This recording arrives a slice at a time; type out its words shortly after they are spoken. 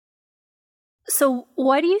So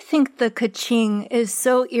why do you think the ka-ching is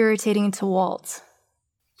so irritating to Walt?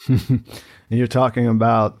 You're talking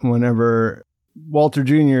about whenever Walter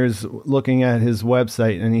Jr. is looking at his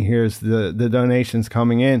website and he hears the donations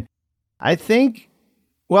coming in. I think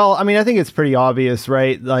it's pretty obvious,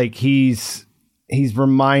 right? Like he's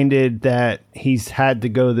reminded that he's had to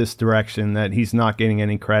go this direction, that he's not getting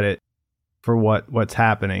any credit for what's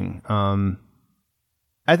happening.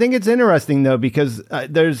 I think it's interesting though, because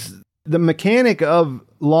there's the mechanic of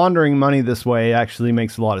laundering money this way actually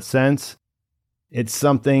makes a lot of sense. It's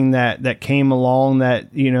something that came along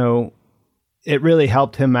that, you know, it really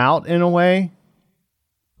helped him out in a way.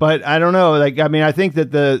 But I don't know, like, I mean, I think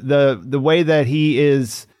that the way that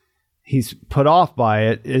he's put off by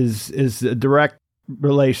it is a direct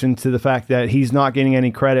relation to the fact that he's not getting any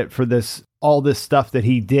credit for all this stuff that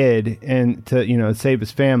he did and to, you know, save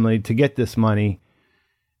his family to get this money.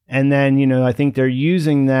 And then, you know, I think they're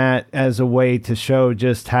using that as a way to show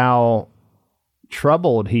just how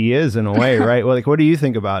troubled he is in a way, right? Well, like, what do you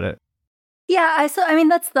think about it? Yeah, I mean,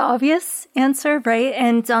 that's the obvious answer, right?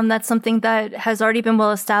 And that's something that has already been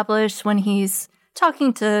well established when he's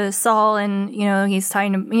talking to Saul and, you know, he's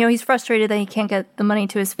he's frustrated that he can't get the money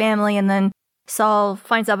to his family. And then Saul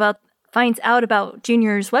finds out about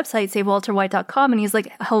Junior's website, SaveWalterWhite.com. And he's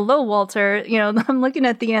like, hello, Walter, you know, I'm looking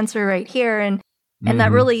at the answer right here. And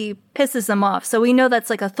that really pisses him off. So we know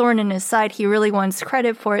that's like a thorn in his side. He really wants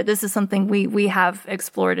credit for it. This is something we have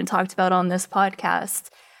explored and talked about on this podcast.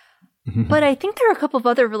 But I think there are a couple of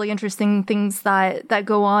other really interesting things that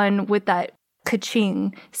go on with that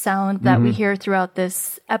ka-ching sound that we hear throughout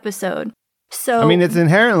this episode. So, I mean, it's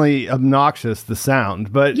inherently obnoxious, the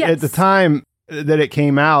sound, but yes. At the time that it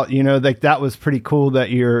came out, you know, like that was pretty cool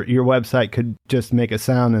that your website could just make a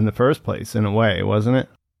sound in the first place in a way, wasn't it?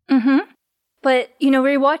 Mm-hmm. But, you know,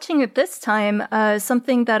 rewatching it this time,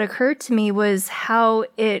 something that occurred to me was how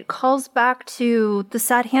it calls back to the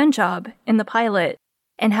sad hand job in the pilot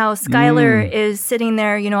and how Skylar is sitting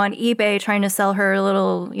there, you know, on eBay trying to sell her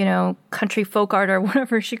little, you know, country folk art or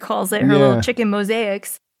whatever she calls it, her little chicken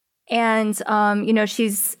mosaics. And, you know,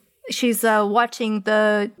 she's watching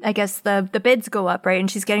the bids go up, right?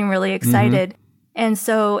 And she's getting really excited. And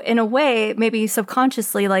so in a way, maybe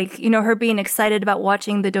subconsciously, like, you know, her being excited about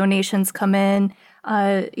watching the donations come in,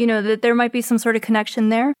 you know, that there might be some sort of connection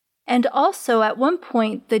there. And also at one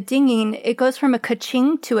point, the dinging, it goes from a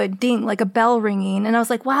ka-ching to a ding, like a bell ringing. And I was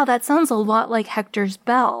like, wow, that sounds a lot like Hector's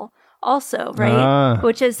bell also, right?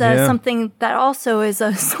 Which is something that also is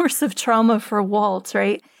a source of trauma for Walt,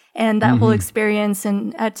 right? And that whole experience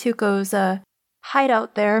at Tuco's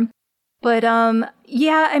hideout there. But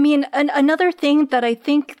yeah, I mean, another thing that I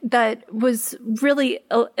think that was really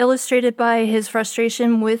illustrated by his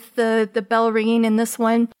frustration with the bell ringing in this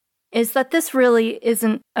one is that this really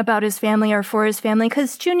isn't about his family or for his family,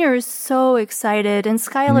 because Junior is so excited and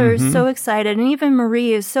Skylar is so excited and even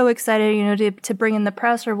Marie is so excited, you know, to bring in the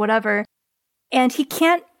press or whatever. And he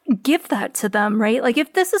can't give that to them, right? Like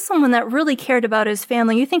if this is someone that really cared about his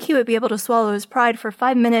family, you think he would be able to swallow his pride for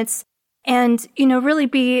 5 minutes and, you know, really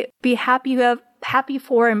be happy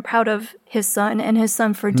for and proud of his son and his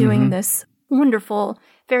son for doing this wonderful,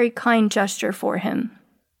 very kind gesture for him.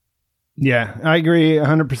 Yeah, I agree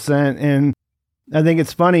 100%. And I think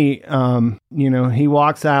it's funny, you know, he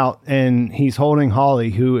walks out and he's holding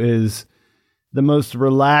Holly, who is the most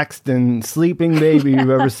relaxed and sleeping baby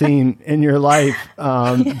you've ever seen in your life.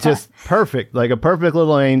 Just perfect, like a perfect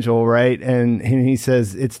little angel, right? And he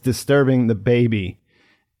says, it's disturbing the baby.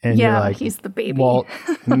 And yeah, you're like, he's the baby. Walt,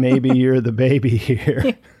 maybe you're the baby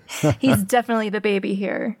here. He's definitely the baby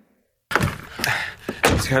here.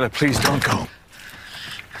 Skylar, please don't go.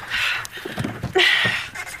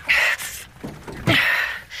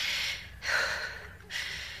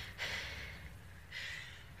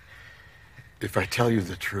 If I tell you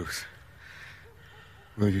the truth,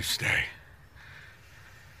 will you stay?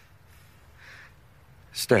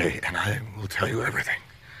 Stay, and I will tell you everything.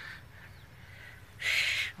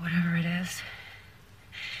 Whatever it is,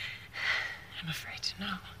 I'm afraid to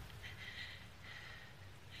know.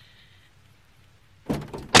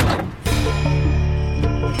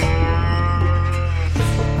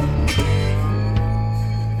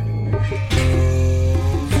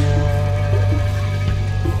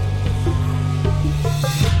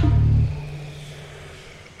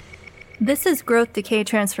 This is Growth, Decay,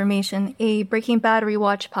 Transformation, a Breaking Bad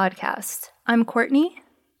rewatch podcast. I'm Courtney.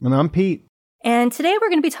 And I'm Pete. And today we're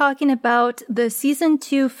going to be talking about the season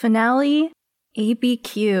 2 finale,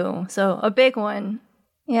 ABQ. So a big one.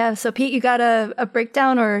 Yeah, so Pete, you got a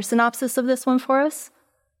breakdown or synopsis of this one for us?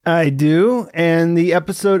 I do. And the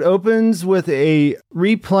episode opens with a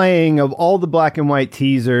replaying of all the black and white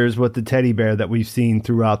teasers with the teddy bear that we've seen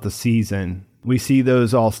throughout the season. We see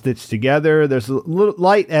those all stitched together. There's a little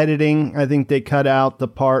light editing. I think they cut out the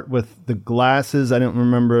part with the glasses. I don't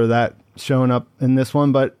remember that showing up in this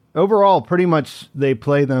one, but overall, pretty much they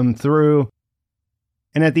play them through.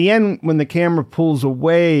 And at the end, when the camera pulls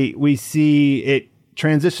away, we see it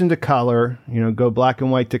transition to color, go black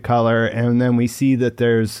and white to color. And then we see that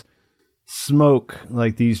there's smoke,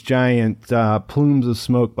 like these giant plumes of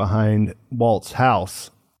smoke behind Walt's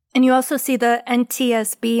house. And you also see the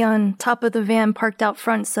NTSB on top of the van parked out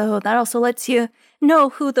front, so that also lets you know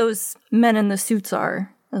who those men in the suits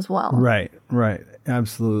are as well. Right,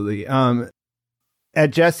 absolutely.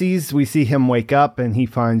 At Jesse's, we see him wake up and he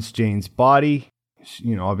finds Jane's body.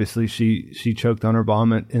 Obviously she choked on her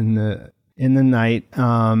vomit in the night.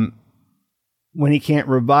 When he can't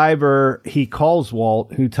revive her, he calls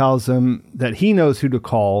Walt, who tells him that he knows who to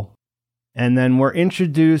call. And then we're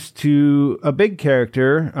introduced to a big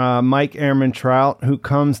character, Mike Ehrmantraut, who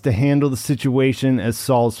comes to handle the situation as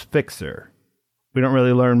Saul's fixer. We don't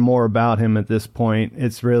really learn more about him at this point.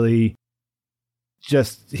 It's really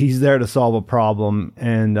just he's there to solve a problem.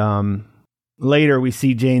 And later we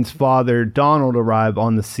see Jane's father, Donald, arrive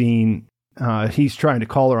on the scene. He's trying to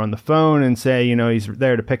call her on the phone and say, he's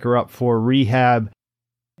there to pick her up for rehab.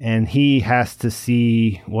 And he has to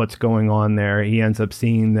see what's going on there. He ends up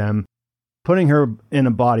seeing them putting her in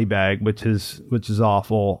a body bag, which is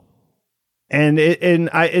awful. And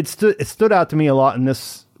it stood out to me a lot in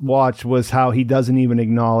this watch was how he doesn't even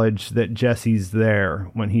acknowledge that Jesse's there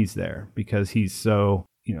when he's there because he's so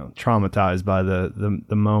traumatized by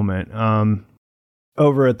the moment.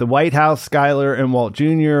 Over at the White House, Skyler and Walt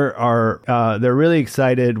Jr. they're really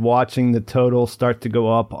excited watching the total start to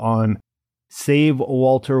go up on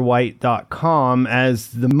SaveWalterWhite.com as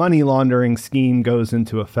the money laundering scheme goes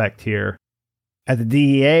into effect here. At the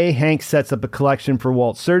DEA, Hank sets up a collection for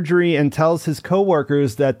Walt's surgery and tells his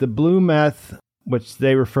coworkers that the blue meth, which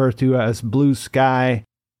they refer to as Blue Sky,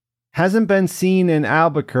 hasn't been seen in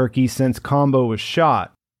Albuquerque since Combo was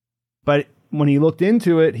shot. But when he looked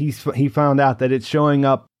into it, he found out that it's showing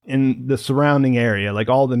up in the surrounding area, like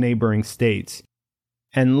all the neighboring states.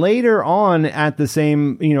 And later on at the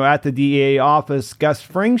same, at the DEA office, Gus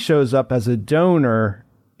Fring shows up as a donor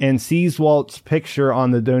and sees Walt's picture on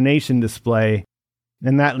the donation display.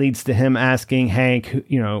 And that leads to him asking Hank,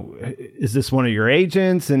 is this one of your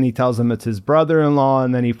agents? And he tells him it's his brother-in-law.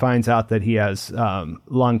 And then he finds out that he has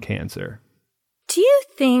lung cancer. Do you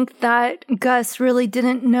think that Gus really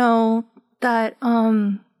didn't know that?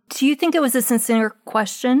 Do you think it was a sincere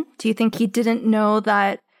question? Do you think he didn't know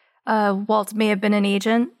that Walt may have been an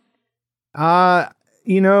agent?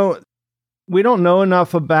 We don't know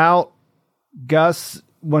enough about Gus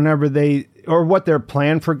whenever or what their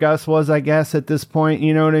plan for Gus was, I guess, at this point.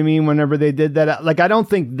 You know what I mean? Whenever they did that, I don't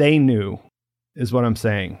think they knew, is what I'm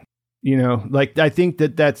saying. I think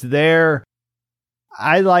that's there.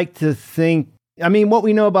 I like to think, what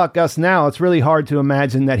we know about Gus now, it's really hard to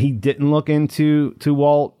imagine that he didn't look into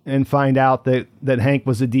Walt and find out that Hank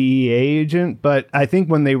was a DEA agent. But I think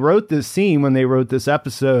when they wrote this scene, when they wrote this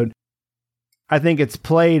episode, I think it's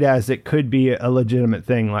played as it could be a legitimate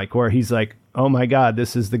thing, where he's like, oh my God,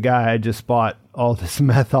 this is the guy I just bought all this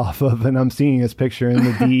meth off of, and I'm seeing his picture in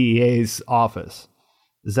the DEA's office.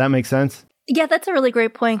 Does that make sense? Yeah, that's a really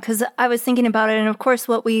great point, because I was thinking about it, and of course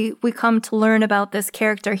what we come to learn about this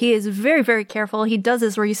character, he is very, very careful. He does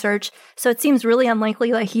his research, so it seems really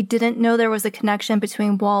unlikely that he didn't know there was a connection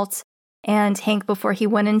between Walt and Hank before he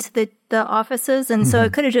went into the offices, and so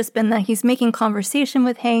it could have just been that he's making conversation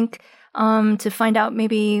with Hank to find out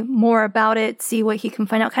maybe more about it, see what he can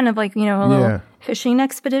find out, kind of like, a little fishing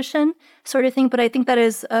expedition sort of thing. But I think that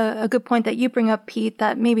is a good point that you bring up, Pete,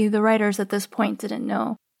 that maybe the writers at this point didn't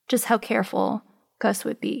know just how careful Gus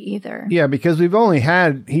would be either. Yeah, because he only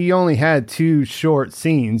had two short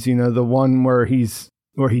scenes, the one where he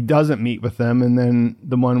doesn't meet with them, and then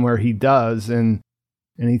the one where he does, and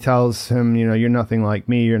he tells him, you're nothing like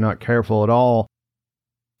me, you're not careful at all.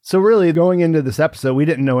 So really, going into this episode, we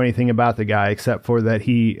didn't know anything about the guy except for that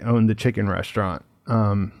he owned the chicken restaurant.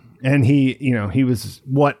 And he was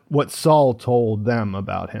what Saul told them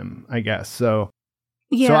about him, I guess. So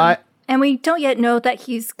and we don't yet know that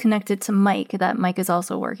he's connected to Mike, that Mike is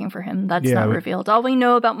also working for him. That's not revealed. All we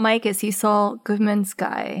know about Mike is he's Saul Goodman's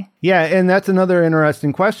guy. Yeah, and that's another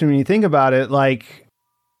interesting question when you think about it.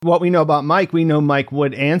 What we know about Mike, we know Mike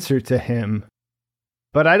would answer to him.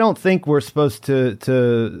 But I don't think we're supposed to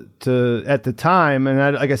at the time,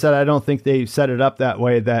 and like I said, I don't think they set it up that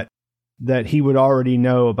way that that he would already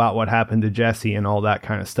know about what happened to Jesse and all that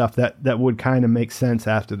kind of stuff. That would kind of make sense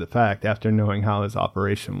after the fact, after knowing how his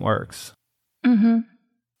operation works. Mm-hmm.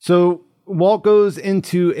 So Walt goes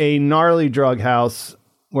into a gnarly drug house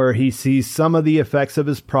where he sees some of the effects of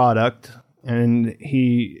his product, and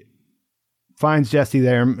he finds Jesse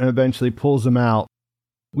there and eventually pulls him out.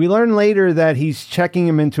 We learn later that he's checking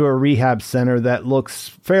him into a rehab center that looks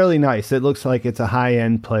fairly nice. It looks like it's a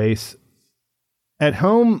high-end place. At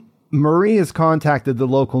home, Marie has contacted the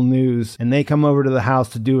local news, and they come over to the house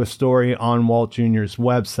to do a story on Walt Jr.'s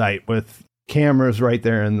website with cameras right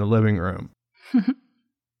there in the living room.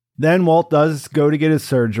 Then Walt does go to get his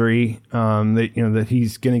surgery, that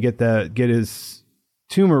he's going to get his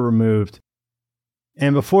tumor removed.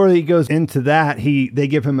 And before he goes into that, they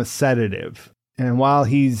give him a sedative. And while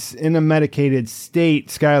he's in a medicated state,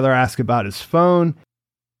 Skyler asks about his phone.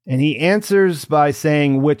 And he answers by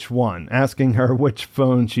saying which one, asking her which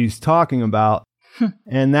phone she's talking about.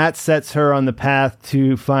 And that sets her on the path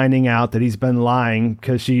to finding out that he's been lying,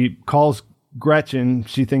 because she calls Gretchen.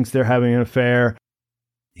 She thinks they're having an affair.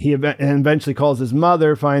 He eventually calls his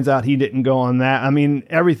mother, finds out he didn't go on that. I mean,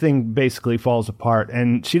 everything basically falls apart.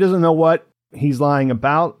 And she doesn't know what he's lying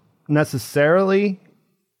about necessarily.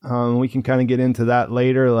 We can kind of get into that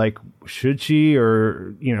later, like, should she,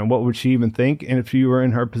 or, what would she even think? And if you were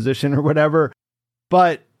in her position or whatever.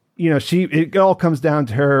 But, it all comes down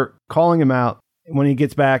to her calling him out when he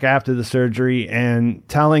gets back after the surgery and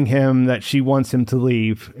telling him that she wants him to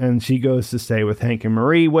leave. And she goes to stay with Hank and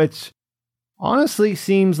Marie, which honestly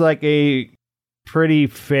seems like a pretty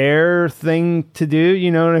fair thing to do. You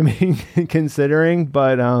know what I mean? Considering,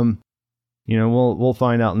 but, we'll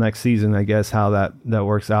find out next season, I guess, how that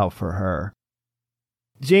works out for her.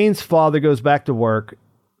 Jane's father goes back to work.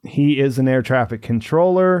 He is an air traffic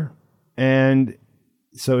controller, and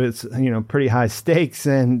so it's, pretty high stakes,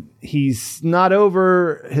 and he's not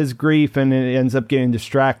over his grief, and it ends up getting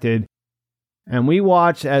distracted. And we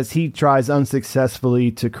watch as he tries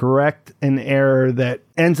unsuccessfully to correct an error that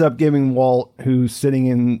ends up giving Walt, who's sitting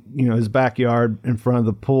in, his backyard in front of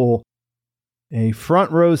the pool, a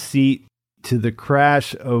front row seat to the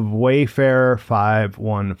crash of Wayfarer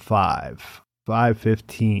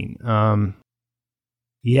 515.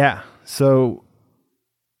 Yeah, so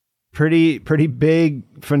pretty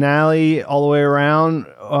big finale all the way around.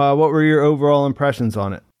 What were your overall impressions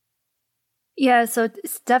on it? Yeah, so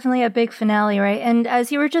it's definitely a big finale, right? And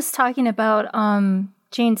as you were just talking about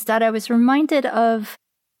Jane's dad, I was reminded of,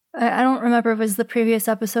 I don't remember if it was the previous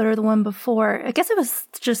episode or the one before. I guess it was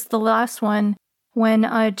just the last one,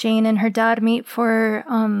 when Jane and her dad meet for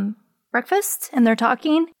breakfast, and they're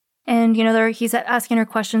talking, and he's asking her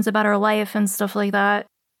questions about her life and stuff like that,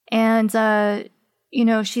 and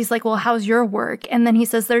she's like, well, how's your work? And then he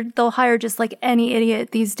says they'll hire just like any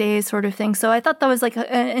idiot these days, sort of thing. So I thought that was like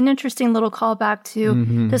an interesting little callback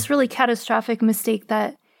to this really catastrophic mistake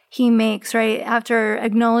that he makes right after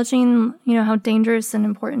acknowledging how dangerous and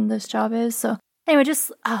important this job is. So anyway,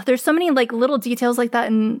 just there's so many like little details like that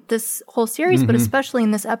in this whole series, but especially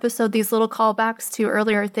in this episode, these little callbacks to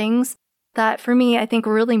earlier things that for me, I think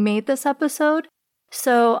really made this episode.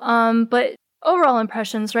 So, but overall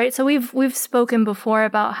impressions, right? So we've spoken before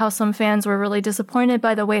about how some fans were really disappointed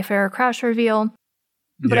by the Wayfarer crash reveal,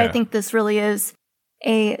 but I think this really is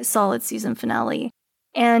a solid season finale.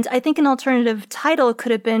 And I think an alternative title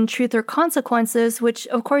could have been Truth or Consequences, which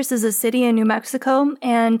of course is a city in New Mexico.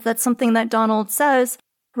 And that's something that Donald says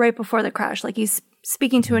right before the crash. Like he's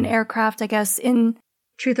speaking to an aircraft, I guess, in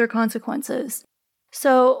Truth or Consequences.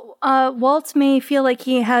 So Walt may feel like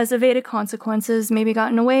he has evaded consequences, maybe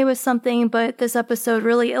gotten away with something, but this episode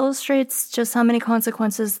really illustrates just how many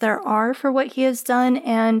consequences there are for what he has done.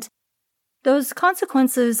 And those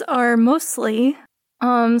consequences are mostly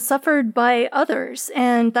suffered by others.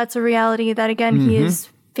 And that's a reality that, again, he is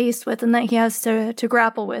faced with and that he has to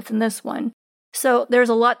grapple with in this one. So there's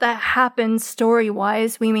a lot that happens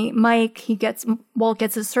story-wise. We meet Mike, Walt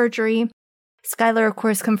gets his surgery. Skyler, of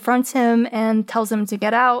course, confronts him and tells him to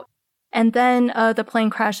get out. And then the plane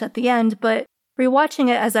crash at the end. But rewatching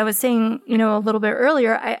it, as I was saying, a little bit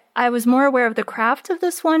earlier, I was more aware of the craft of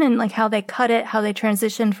this one and like how they cut it, how they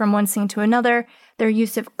transition from one scene to another, their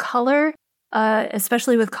use of color,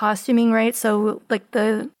 especially with costuming, right? So like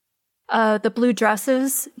the blue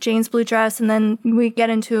dresses, Jane's blue dress, and then we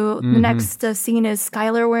get into the next scene is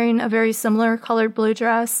Skyler wearing a very similar colored blue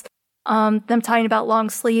dress. Them talking about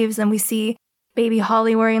long sleeves, and we see baby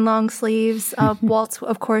Holly wearing long sleeves. Walt,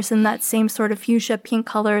 of course, in that same sort of fuchsia pink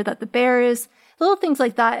color that the bear is. Little things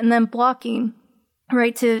like that, and then blocking,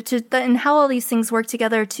 right? And how all these things work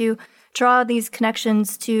together to draw these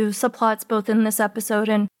connections to subplots both in this episode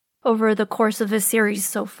and over the course of his series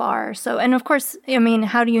so far. So, and of course, I mean,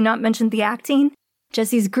 how do you not mention the acting?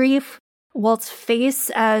 Jesse's grief, Walt's face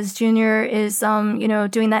as Junior is,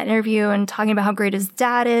 doing that interview and talking about how great his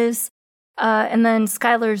dad is. And then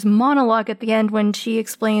Skylar's monologue at the end when she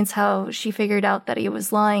explains how she figured out that he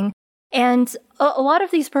was lying. And a lot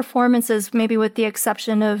of these performances, maybe with the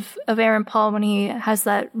exception of Aaron Paul when he has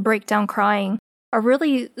that breakdown crying, are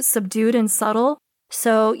really subdued and subtle.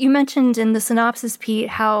 So you mentioned in the synopsis, Pete,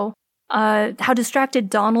 how distracted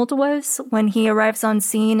Donald was when he arrives on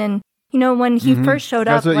scene. And, when he first showed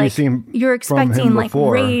up, like, you're expecting like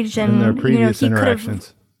rage and, their previous he could have.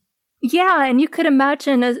 interactions. Yeah, and you could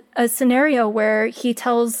imagine a scenario where he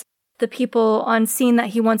tells the people on scene that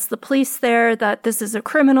he wants the police there, that this is a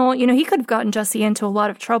criminal. He could have gotten Jesse into a lot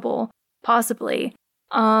of trouble, possibly,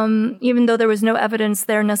 even though there was no evidence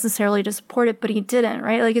there necessarily to support it, but he didn't,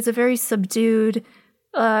 right? Like, it's a very subdued,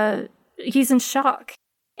 he's in shock.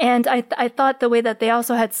 And I thought the way that they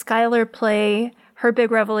also had Skylar play her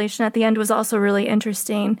big revelation at the end was also really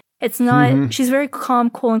interesting. It's not, she's very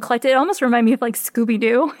calm, cool, and collected. It almost reminded me of like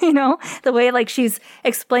Scooby-Doo, the way like she's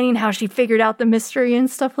explaining how she figured out the mystery and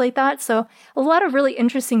stuff like that. So a lot of really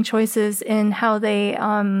interesting choices in how they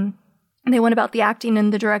went about the acting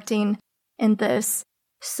and the directing in this.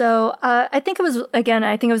 So I think it was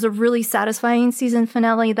a really satisfying season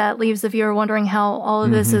finale that leaves the viewer wondering how all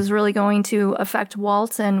of this is really going to affect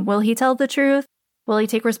Walt, and will he tell the truth? Will he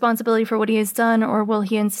take responsibility for what he has done, or will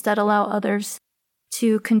he instead allow others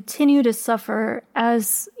to continue to suffer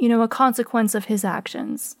as, a consequence of his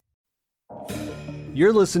actions?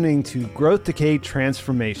 You're listening to Growth, Decay,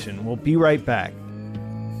 Transformation. We'll be right back.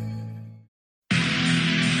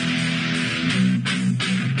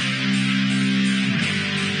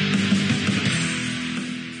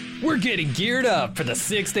 We're getting geared up for the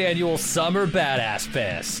 6th annual Summer Badass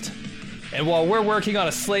Fest. And while we're working on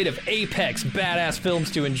a slate of apex badass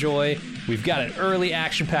films to enjoy, we've got an early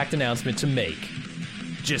action-packed announcement to make.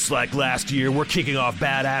 Just like last year, we're kicking off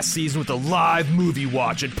Badass Season with a live movie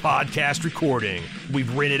watch and podcast recording.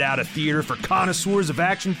 We've rented out a theater for connoisseurs of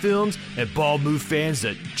action films and Bald Move fans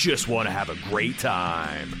that just want to have a great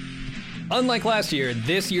time. Unlike last year,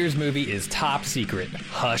 this year's movie is top secret.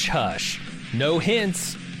 Hush hush. No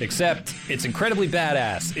hints, except it's incredibly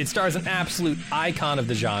badass. It stars an absolute icon of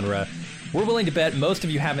the genre. We're willing to bet most of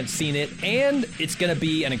you haven't seen it, and it's going to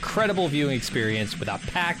be an incredible viewing experience with a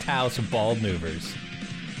packed house of Bald Movers.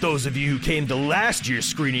 Those of you who came to last year's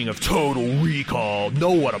screening of Total Recall know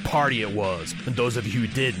what a party it was. And those of you who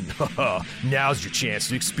didn't, now's your chance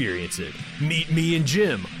to experience it. Meet me and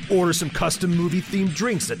Jim, order some custom movie-themed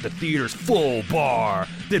drinks at the theater's full bar,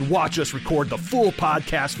 then watch us record the full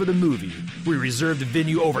podcast for the movie. We reserved the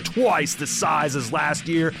venue over twice the size as last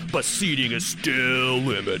year, but seating is still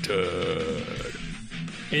limited.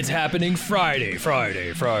 It's happening Friday,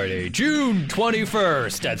 June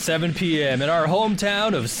 21st at 7 p.m. in our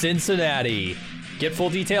hometown of Cincinnati. Get full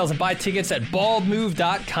details and buy tickets at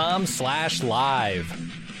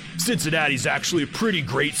baldmove.com/live. Cincinnati's actually a pretty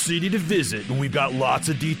great city to visit, and we've got lots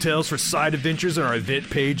of details for side adventures on our event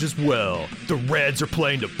page as well. The Reds are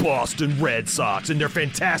playing the Boston Red Sox in their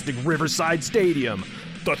fantastic Riverside Stadium.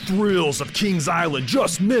 The thrills of Kings Island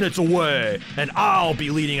just minutes away, and I'll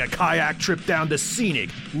be leading a kayak trip down the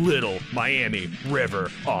scenic Little Miami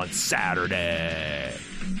River on Saturday.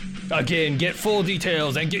 Again, get full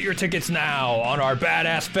details and get your tickets now on our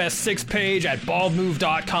Badass Fest 6 page at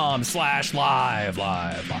baldmove.com/live.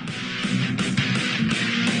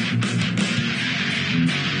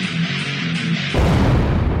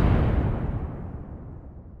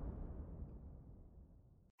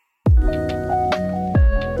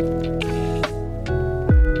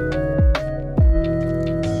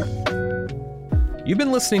 You've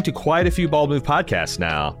been listening to quite a few Bald Move podcasts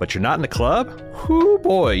now, but you're not in the club? Whoo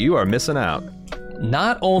boy, you are missing out.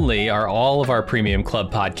 Not only are all of our premium club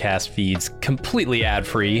podcast feeds completely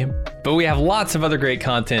ad-free, but we have lots of other great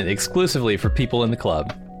content exclusively for people in the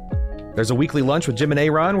club. There's a weekly lunch with Jim and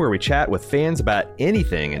Aaron where we chat with fans about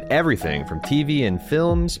anything and everything from TV and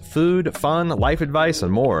films, food, fun, life advice,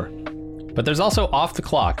 and more. But there's also Off the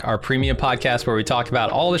Clock, our premium podcast where we talk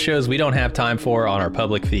about all the shows we don't have time for on our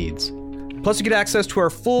public feeds. Plus, you get access to our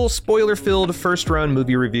full spoiler-filled first-run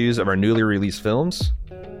movie reviews of our newly released films.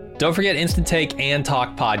 Don't forget Instant Take and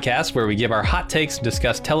Talk podcasts, where we give our hot takes and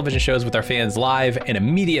discuss television shows with our fans live and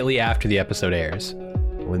immediately after the episode airs.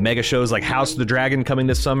 With mega shows like House of the Dragon coming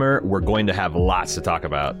this summer, we're going to have lots to talk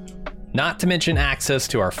about. Not to mention access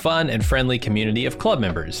to our fun and friendly community of club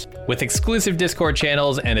members, with exclusive Discord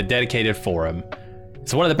channels and a dedicated forum.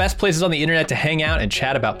 It's one of the best places on the internet to hang out and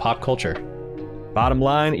chat about pop culture. Bottom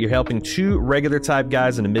line, you're helping two regular type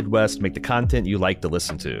guys in the Midwest make the content you like to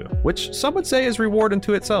listen to, which some would say is reward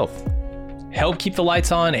unto itself. Help keep the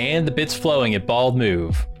lights on and the bits flowing at Bald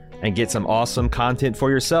Move. And get some awesome content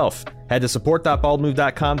for yourself. Head to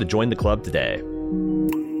support.baldmove.com to join the club today.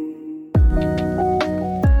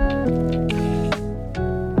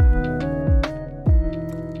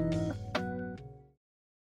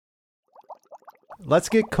 Let's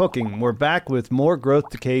get cooking. We're back with more Growth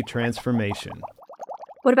Decay Transformation.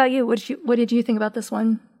 What about you? What did you think about this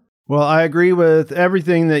one? Well, I agree with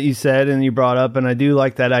everything that you said and you brought up, and I do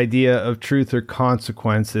like that idea of truth or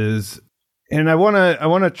consequences. And I want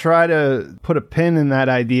to try to put a pin in that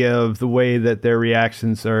idea of the way that their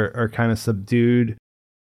reactions are kind of subdued.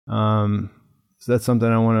 So that's something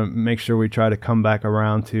I want to make sure we try to come back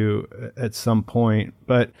around to at some point.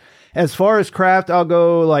 But as far as craft, I'll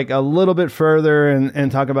go like a little bit further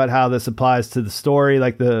and talk about how this applies to the story,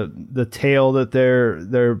 like the tale that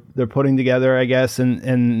they're putting together, I guess,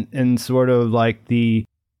 and sort of like the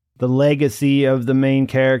legacy of the main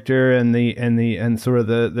character and sort of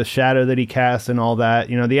the shadow that he casts and all that.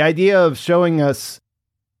 You know, the idea of showing us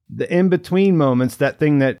the in-between moments, that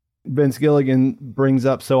thing that Vince Gilligan brings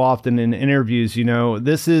up so often in interviews. You know,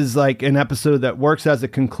 this is like an episode that works as a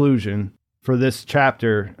conclusion for this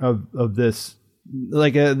chapter of this,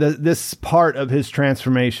 like this part of his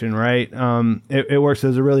transformation, right? It works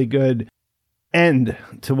as a really good end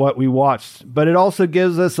to what we watched, but it also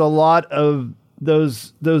gives us a lot of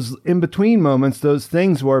those in-between moments, those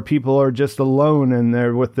things where people are just alone and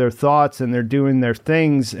they're with their thoughts and they're doing their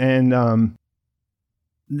things, and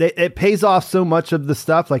it pays off so much of the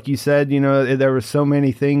stuff. Like you said, you know, there were so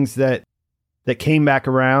many things that came back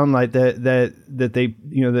around, like that they,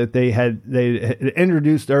 you know, that they had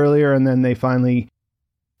introduced earlier, and then they finally,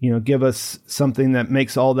 you know, give us something that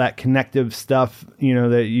makes all that connective stuff, you know,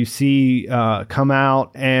 that you see come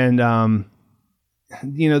out. And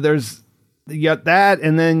you know, you got that,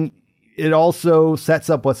 and then it also sets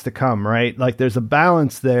up what's to come, right? Like there's a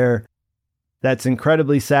balance there that's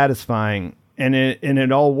incredibly satisfying, and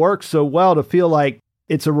it all works so well to feel like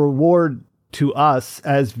it's a reward to us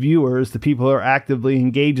as viewers, the people who are actively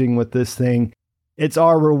engaging with this thing. It's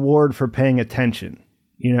our reward for paying attention.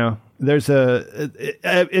 You know, there's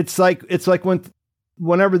it's like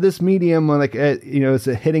whenever this medium, like, you know, it's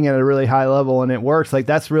hitting at a really high level and it works, like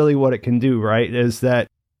that's really what it can do, right? Is that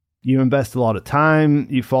you invest a lot of time,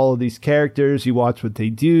 you follow these characters, you watch what they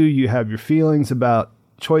do, you have your feelings about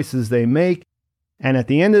choices they make. And at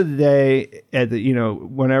the end of the day, you know,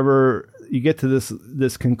 whenever you get to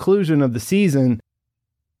this conclusion of the season,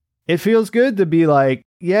 it feels good to be like,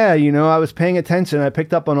 yeah, you know, I was paying attention, I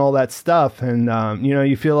picked up on all that stuff, and you know,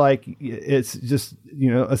 you feel like it's just,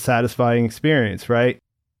 you know, a satisfying experience, right?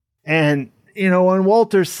 And you know, when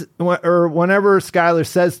whenever Skyler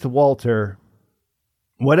says to Walter,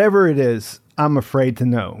 whatever it is, I'm afraid to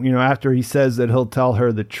know, you know, after he says that he'll tell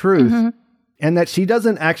her the truth, mm-hmm. and that she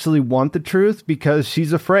doesn't actually want the truth because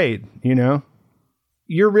she's afraid, you know,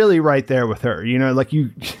 you're really right there with her, you know, like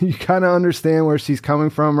you kind of understand where she's coming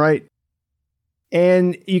from, right?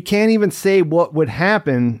 And you can't even say what would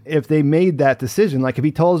happen if they made that decision. Like if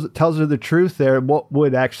he tells her the truth there, what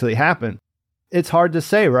would actually happen? It's hard to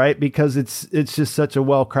say, right? Because it's just such a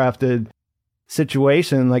well-crafted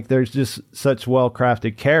situation. Like there's just such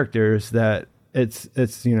well-crafted characters that it's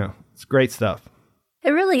you know, it's great stuff.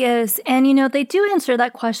 It really is. And you know, they do answer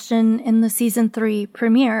that question in the season 3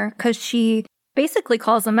 premiere, because she basically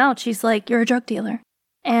calls him out. She's like, "You're a drug dealer."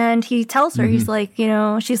 And he tells her, mm-hmm. he's like, you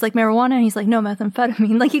know, she's like, "Marijuana?" And he's like, "No,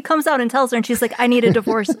 methamphetamine." Like he comes out and tells her, and she's like, "I need a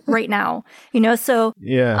divorce right now." You know, so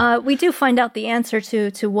yeah, we do find out the answer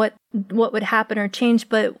to what would happen or change.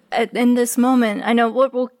 But in this moment, I know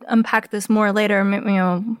we'll unpack this more later. You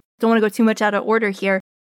know, don't want to go too much out of order here.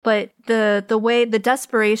 But the way, the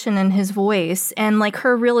desperation in his voice, and like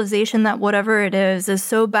her realization that whatever it is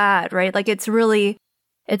so bad, right? Like it's really,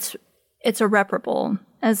 it's irreparable.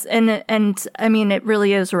 And I mean, it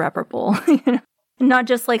really is irreparable. You know? Not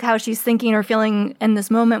just like how she's thinking or feeling in this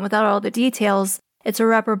moment without all the details. It's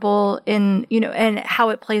irreparable in, you know, and how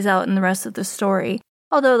it plays out in the rest of the story.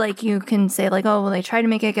 Although, like, you can say like, oh, well, they try to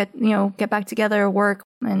make it get back together, work,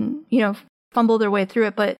 and, you know, fumble their way through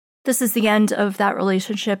it. But this is the end of that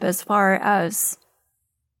relationship as far as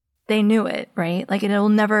they knew it, right? Like it'll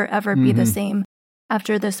never ever be the same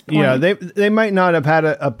after this point. Yeah, they might not have had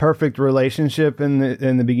a perfect relationship in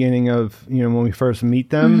the beginning of, you know, when we first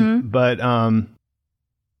meet them, but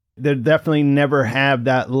they'll definitely never have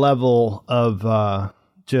that level of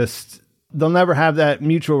they'll never have that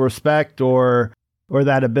mutual respect or or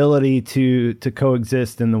that ability to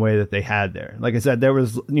coexist in the way that they had there. Like I said, there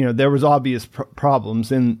was obvious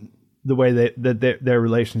problems in the way that their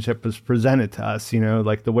relationship was presented to us,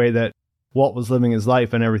 like the way that Walt was living his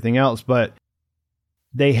life and everything else. But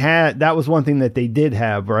that was one thing that they did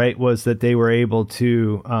have, right? Was that they were able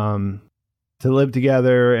to live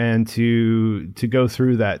together and to go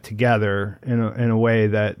through that together in a way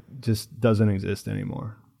that just doesn't exist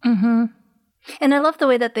anymore. Mm-hmm. And I love the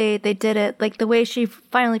way that they did it. Like the way she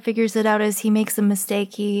finally figures it out is he makes a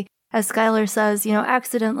mistake. He, as Skylar says,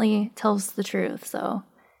 accidentally tells the truth. So,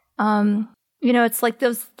 it's like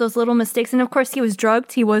those little mistakes. And of course he was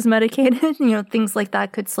drugged. He was medicated, things like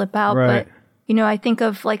that could slip out. Right. But, I think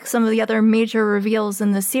of like some of the other major reveals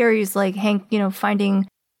in the series, like Hank, finding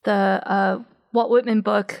the Walt Whitman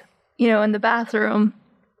book, in the bathroom.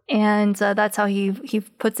 And that's how he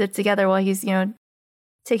puts it together while he's,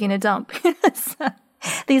 taking a dump. So,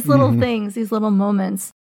 these little things, these little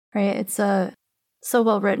moments, right? It's so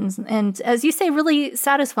well written. And as you say, really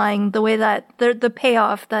satisfying the way that the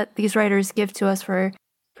payoff that these writers give to us for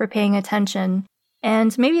paying attention.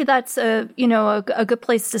 And maybe that's a good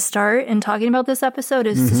place to start in talking about this episode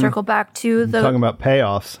is to circle back to talking about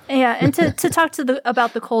payoffs. Yeah, and to talk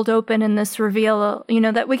about the cold open and this reveal,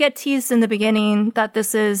 that we get teased in the beginning that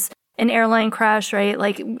this is an airline crash, right?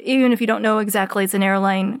 Like, even if you don't know exactly it's an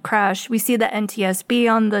airline crash, we see the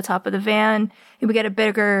NTSB on the top of the van, and we get a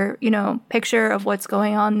bigger, picture of what's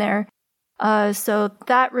going on there. So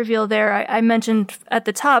that reveal there, I mentioned at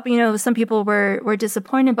the top, some people were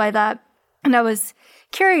disappointed by that. And I was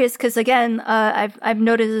curious because, again, I've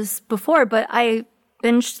noticed this before, but I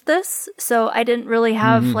binged this, so I didn't really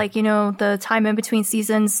have the time in between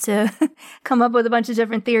seasons to come up with a bunch of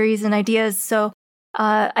different theories and ideas. So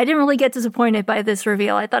I didn't really get disappointed by this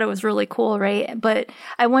reveal. I thought it was really cool, right? But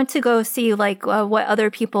I went to go see what other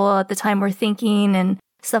people at the time were thinking and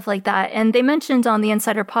stuff like that. And they mentioned on the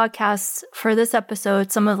Insider podcast for this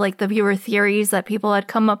episode some of the viewer theories that people had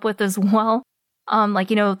come up with as well.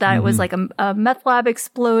 That it was like a meth lab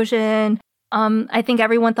explosion. I think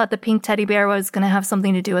everyone thought the pink teddy bear was going to have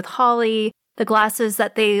something to do with Holly. The glasses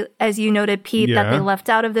that they, as you noted, Pete, that they left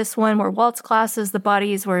out of this one were Walt's glasses. The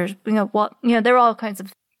bodies were, there were all kinds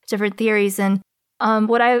of different theories. And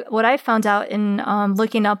what I found out in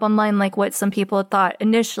looking up online, like what some people had thought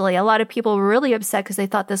initially, a lot of people were really upset because they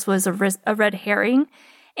thought this was a red herring.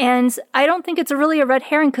 And I don't think it's really a red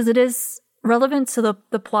herring because it is relevant to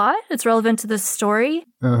the plot. It's relevant to the story.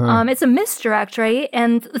 It's a misdirect, right?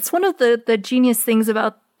 And it's one of the genius things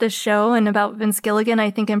about this show and about Vince Gilligan,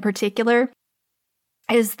 I think in particular,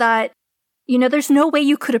 is that, there's no way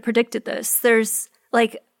you could have predicted this. There's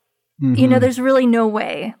there's really no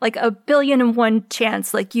way, like 1,000,000,001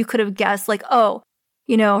 chance, you could have guessed,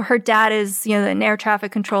 her dad is, an air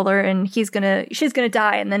traffic controller and she's gonna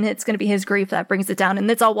die, and then it's gonna be his grief that brings it down,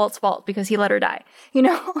 and it's all Walt's fault because he let her die,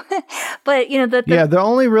 But the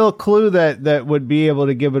only real clue that would be able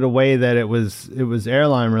to give it away that it was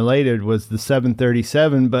airline related was the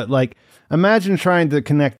 737. But imagine trying to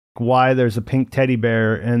connect why there's a pink teddy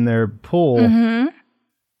bear in their pool.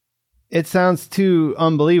 It sounds too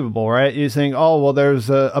unbelievable, right? You're saying, oh, well, there's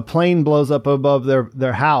a plane blows up above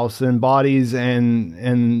their house and bodies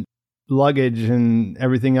and luggage and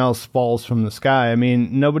everything else falls from the sky. I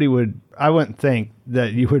mean, I wouldn't think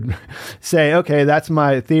that you would say, okay, that's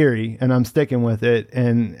my theory and I'm sticking with it.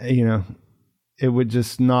 And, it would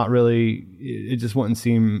just not really, it just wouldn't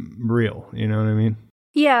seem real. You know what I mean?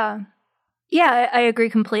 Yeah. Yeah, I agree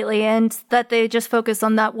completely. And that they just focus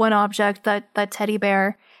on that one object, that teddy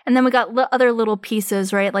bear. And then we got other little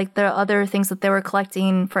pieces, right? Like the other things that they were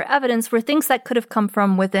collecting for evidence were things that could have come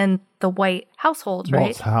from within the White household, right?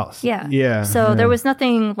 Walt's house. Yeah. Yeah. So there was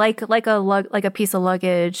nothing like a piece of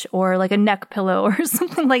luggage or like a neck pillow or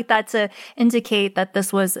something like that to indicate that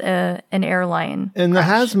this was an airline. And the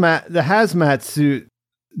hazmat suit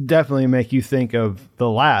definitely make you think of the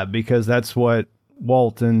lab, because that's what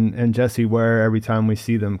Walt and Jesse wear every time we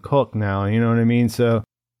see them cook now. You know what I mean? So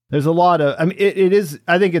there's a lot of, it is,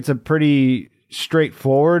 I think it's a pretty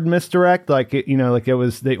straightforward misdirect.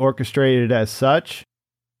 They orchestrated it as such.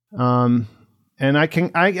 And I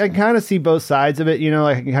can kind of see both sides of it.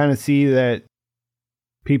 I can kind of see that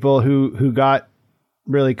people who got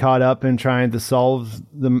really caught up in trying to solve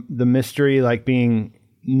the mystery, being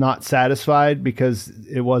not satisfied because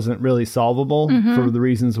it wasn't really solvable for the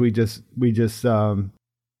reasons we just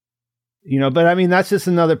but I mean, that's just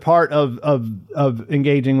another part of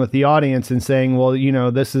engaging with the audience and saying, well,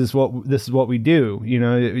 this is what we do,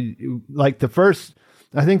 like the first,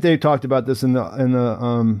 I think they talked about this in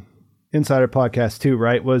the Insider podcast too,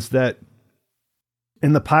 right? Was that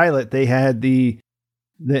in the pilot, they had the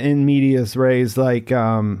the in medias res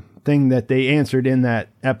thing that they answered in that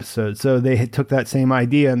episode. So they took that same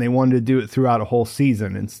idea and they wanted to do it throughout a whole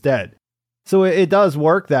season instead. So it does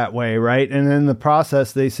work that way, right? And in the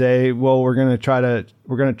process, they say, well, we're going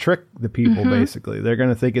to trick the people, basically. They're going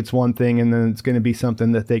to think it's one thing and then it's going to be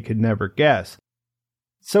something that they could never guess.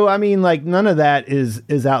 So, I mean, like, none of that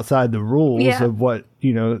is outside the rules of what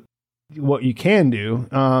you can do.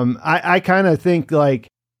 I kind of think, like,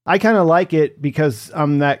 I kind of like it because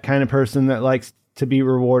I'm that kind of person that likes to be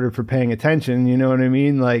rewarded for paying attention. You know what I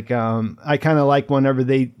mean? Like, I kind of like whenever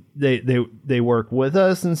they work with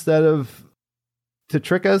us instead of to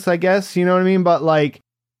trick us, I guess. You know what I mean? But like,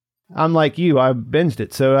 I'm like you, I binged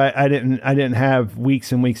it, so I didn't have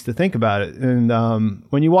weeks and weeks to think about it. And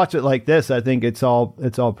when you watch it like this, I think it's all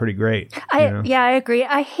pretty great. Yeah, I agree.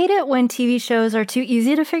 I hate it when TV shows are too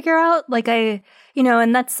easy to figure out. Like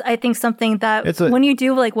and that's, I think, something that when you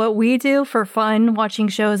do like what we do for fun, watching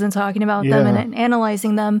shows and talking about them and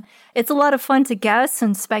analyzing them, it's a lot of fun to guess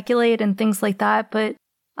and speculate and things like that. But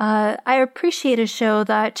I appreciate a show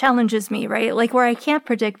that challenges me, right? Like where I can't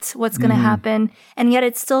predict what's going to happen, and yet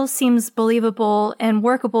it still seems believable and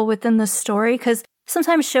workable within the story. Because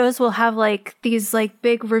sometimes shows will have like these like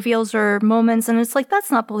big reveals or moments, and it's like, that's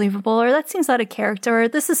not believable, or that seems out of character, or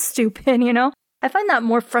this is stupid, you know? I find that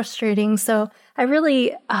more frustrating. So I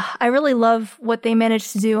really love what they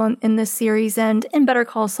managed to do in this series and in Better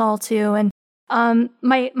Call Saul too. And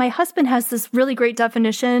my husband has this really great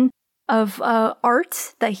definition of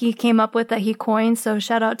art that he came up with, that he coined. So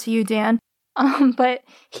shout out to you, Dan. But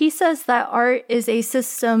he says that art is a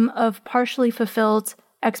system of partially fulfilled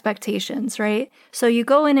expectations, right? So you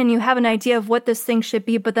go in and you have an idea of what this thing should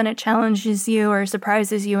be, but then it challenges you or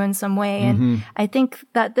surprises you in some way. And I think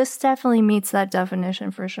that this definitely meets that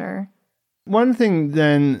definition for sure. One thing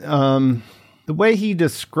then, the way he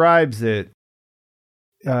describes it,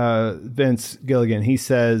 Vince Gilligan, he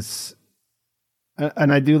says,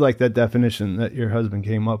 and I do like that definition that your husband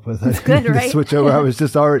came up with. It's good, right? Switch over. I was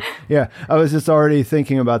just already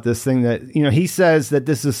thinking about this thing that, he says that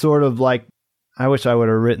this is sort of like, I wish I would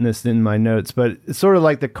have written this in my notes, but it's sort of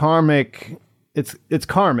like the karmic, it's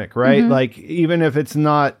karmic, right? Like, even if it's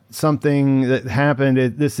not something that happened,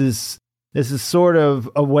 this is sort of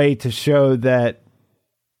a way to show that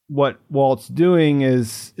what Walt's doing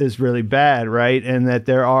is really bad, right? And that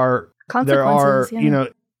there are consequences,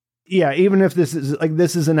 even if this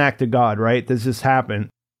is an act of God, right? This just happened.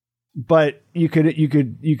 But you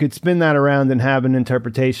could spin that around and have an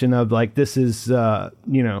interpretation of like, this is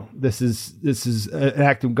this is an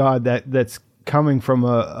act of God that's coming from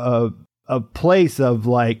a place of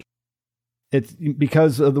like, it's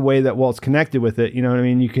because of the way that Walt's connected with it. You know what I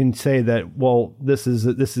mean? You can say that, well, this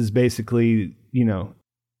is basically,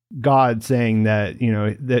 God saying that,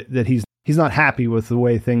 that he's not happy with the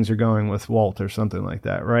way things are going with Walt or something like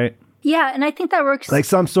that, right? Yeah, and I think that works. Like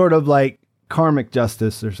some sort of like karmic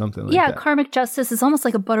justice or something like that. Yeah, karmic justice is almost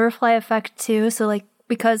like a butterfly effect too. So like,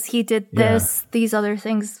 because he did this, these other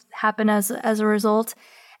things happen as a result.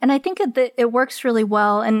 And I think it works really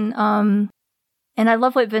well. And I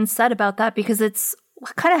love what Vince said about that, because it's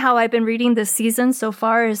kind of how I've been reading this season so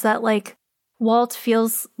far, is that like Walt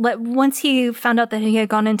feels like once he found out that he had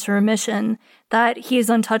gone into remission, that he is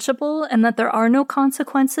untouchable and that there are no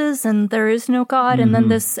consequences and there is no God. And then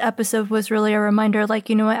this episode was really a reminder, like,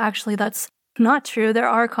 you know what, actually that's not true. There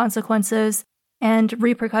are consequences and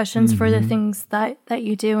repercussions for the things that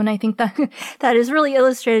you do. And I think that is really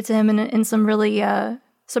illustrated to him in some really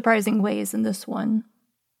surprising ways in this one.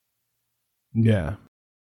 Yeah.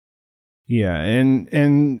 Yeah.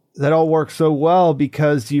 And that all works so well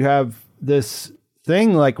because you have this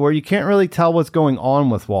thing like where you can't really tell what's going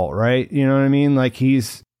on with Walt, right? You know what I mean? Like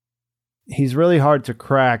he's really hard to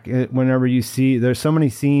crack whenever you see, there's so many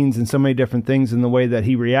scenes and so many different things in the way that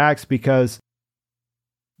he reacts, because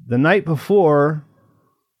the night before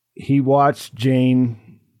he watched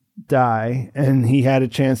Jane die and he had a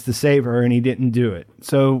chance to save her and he didn't do it.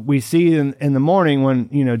 So we see in the morning when,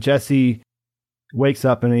 Jesse wakes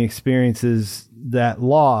up and he experiences that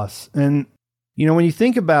loss. And, when you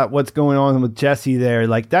think about what's going on with Jesse there,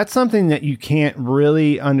 like that's something that you can't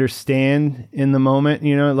really understand in the moment,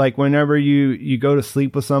 like whenever you go to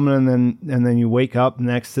sleep with someone and then you wake up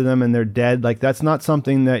next to them and they're dead, like that's not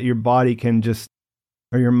something that your body can just,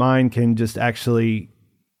 or your mind can just actually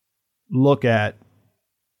look at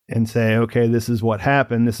and say, okay, this is what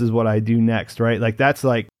happened. This is what I do next. Right. Like that's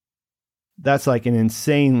like an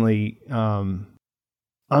insanely,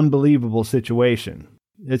 unbelievable situation.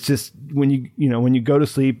 It's just when you go to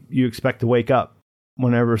sleep, you expect to wake up.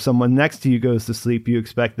 Whenever someone next to you goes to sleep, you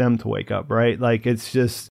expect them to wake up, right? Like it's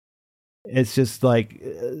just, it's just like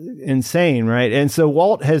insane, right? And so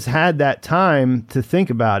Walt has had that time to think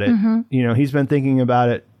about it. You know, he's been thinking about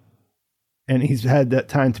it, and he's had that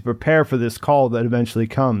time to prepare for this call that eventually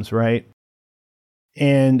comes, right?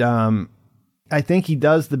 And I think he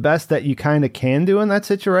does the best that you kind of can do in that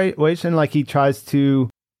situation. Like, he tries to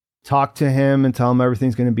talk to him and tell him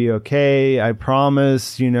everything's going to be okay. I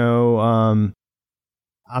promise, you know, I'm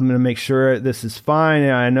going to make sure this is fine.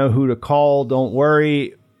 And I know who to call. Don't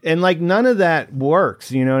worry. And like, none of that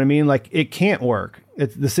works. You know what I mean? Like, it can't work.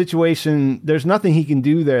 It's the situation. There's nothing he can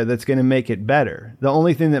do there that's going to make it better. The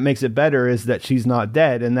only thing that makes it better is that she's not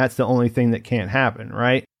dead. And that's the only thing that can't happen.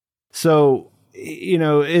 Right. So, you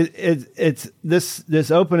know, it's this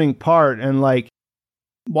opening part, and like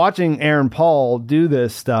watching Aaron Paul do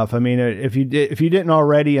this stuff. I mean, if you didn't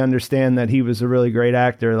already understand that he was a really great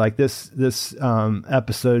actor, like this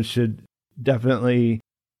episode should definitely,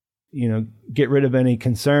 you know, get rid of any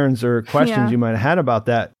concerns or questions you might have had about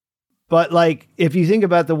that. But like, if you think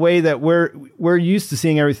about the way that we're used to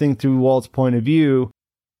seeing everything through Walt's point of view,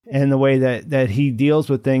 and the way that he deals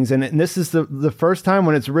with things. And this is the first time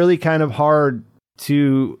when it's really kind of hard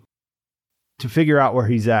to figure out where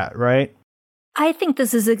he's at, right? I think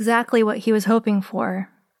this is exactly what he was hoping for.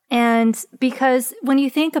 And because when you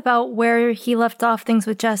think about where he left off things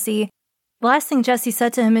with Jesse, the last thing Jesse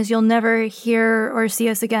said to him is, "You'll never hear or see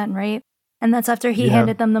us again," right? And that's after he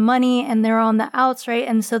handed them the money and they're on the outs, right?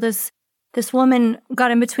 And so this woman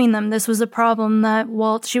got in between them. This was a problem that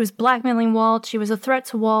she was blackmailing Walt. She was a threat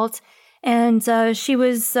to Walt. And she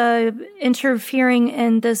was interfering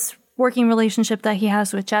in this working relationship that he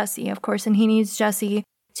has with Jesse, of course. And he needs Jesse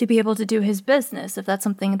to be able to do his business, if that's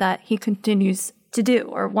something that he continues to do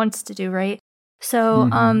or wants to do, right? So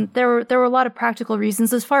there were a lot of practical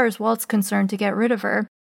reasons as far as Walt's concerned to get rid of her.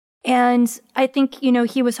 And I think, you know,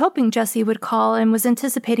 he was hoping Jesse would call and was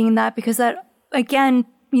anticipating that, because that, again,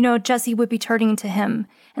 you know, Jesse would be turning to him.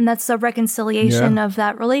 And that's a reconciliation of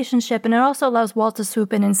that relationship. And it also allows Walt to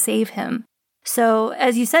swoop in and save him. So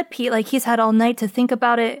as you said, Pete, like, he's had all night to think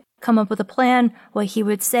about it, come up with a plan, what he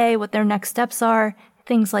would say, what their next steps are,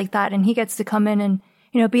 things like that. And he gets to come in and,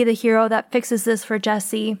 you know, be the hero that fixes this for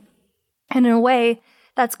Jesse. And in a way,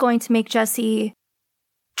 that's going to make Jesse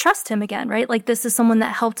trust him again, right? Like, this is someone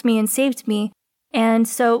that helped me and saved me. And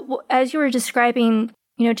so as you were describing,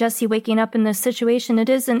 you know, Jesse waking up in this situation, it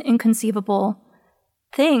is an inconceivable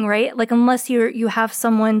thing, right? Like, unless you have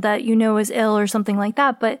someone that you know is ill or something like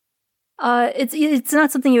that. But it's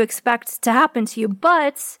not something you expect to happen to you.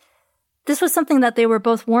 But this was something that they were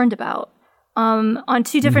both warned about on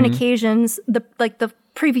two different occasions, the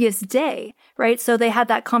previous day, right? So they had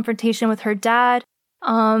that confrontation with her dad,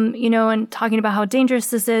 you know, and talking about how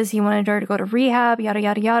dangerous this is. He wanted her to go to rehab, yada,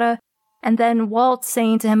 yada, yada. And then Walt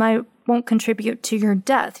saying to him, "I won't contribute to your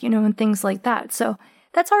death," you know, and things like that. So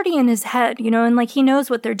that's already in his head, you know, and like, he knows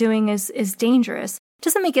what they're doing is dangerous.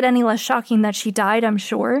 Doesn't make it any less shocking that she died, I'm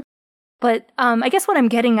sure. But I guess what I'm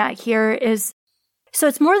getting at here is, so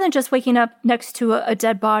it's more than just waking up next to a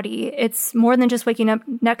dead body. It's more than just waking up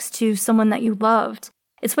next to someone that you loved.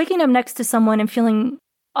 It's waking up next to someone and feeling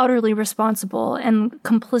utterly responsible and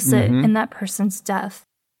complicit in that person's death.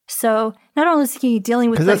 So not only is he dealing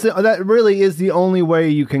with, because that really is the only way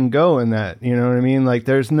you can go in that. You know what I mean? Like,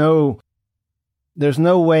 there's no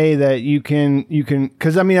way that you can.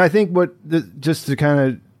 Because I mean, I think just to kind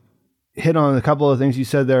of hit on a couple of things you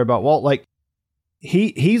said there about Walt, like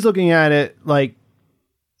he's looking at it like,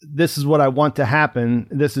 this is what I want to happen.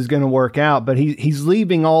 This is going to work out. But he's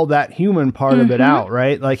leaving all that human part of it out,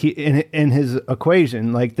 right? Like, he in his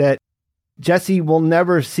equation, like that. Jesse will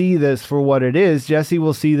never see this for what it is. Jesse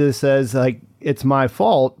will see this as like, it's my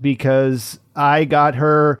fault because I got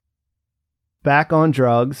her back on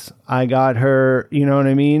drugs. I got her, you know what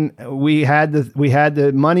I mean? We had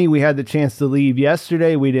the money. We had the chance to leave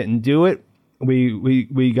yesterday. We didn't do it.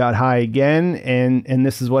 We got high again, and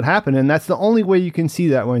this is what happened. And that's the only way you can see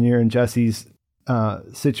that when you're in Jesse's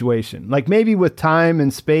situation. Like, maybe with time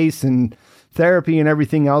and space and therapy and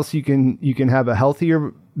everything else, you can have a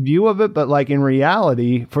healthier view of it. But like, in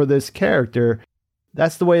reality, for this character,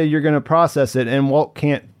 that's the way you're going to process it. And Walt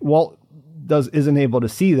isn't able to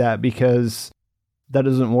see that, because that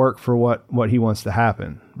doesn't work for what he wants to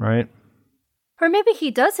happen, right? Or maybe he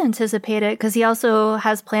does anticipate it, because he also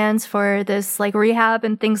has plans for this like rehab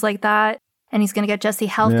and things like that. And he's going to get Jesse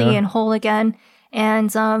healthy and whole again. And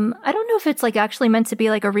I don't know if it's like actually meant to be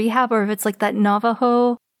like a rehab, or if it's like that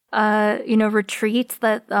Navajo, retreat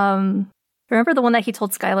that, remember the one that he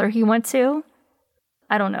told Skylar he went to?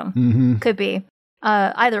 I don't know. Could be.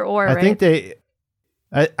 Either or, right? I think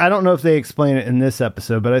I don't know if they explain it in this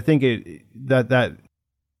episode, but I think that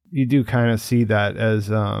you do kind of see that as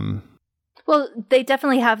Well, they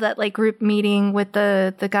definitely have that like group meeting with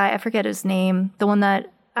the guy, I forget his name, the one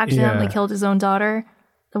that accidentally killed his own daughter,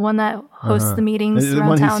 the one that hosts the meetings the around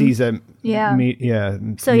one town. he sees at So yeah,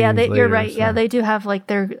 you're later, right. so. Yeah, they do have like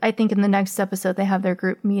their, I think in the next episode they have their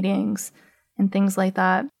group meetings and things like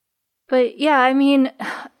that. But yeah, I mean,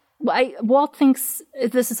 Walt thinks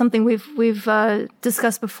this is something we've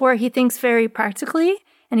discussed before. He thinks very practically,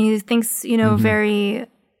 and he thinks, you know, very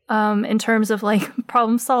in terms of like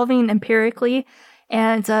problem solving empirically.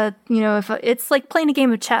 And, you know, if it's like playing a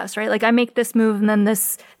game of chess, right? Like I make this move and then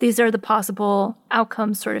these are the possible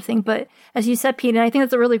outcomes sort of thing. But as you said, Pete, and I think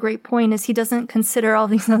that's a really great point, is he doesn't consider all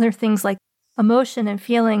these other things like emotion and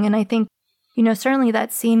feeling. And I think, you know, certainly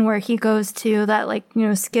that scene where he goes to that like, you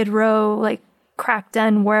know, Skid Row, like crack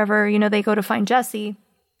den, wherever, you know, they go to find Jesse,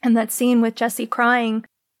 and that scene with Jesse crying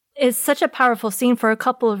is such a powerful scene for a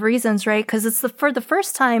couple of reasons, right? Because it's for the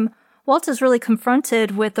first time, Walt is really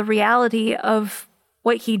confronted with the reality of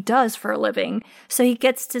what he does for a living. So he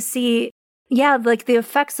gets to see, like the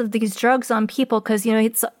effects of these drugs on people, because, you know,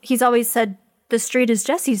 he's always said the street is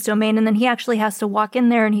Jesse's domain, and then he actually has to walk in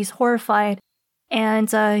there and he's horrified. And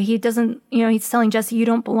he doesn't, you know, he's telling Jesse, you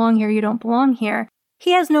don't belong here, you don't belong here.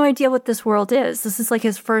 He has no idea what this world is. This is like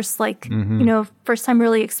his first, like, you know, first time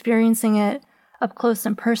really experiencing it up close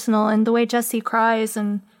and personal. And the way Jesse cries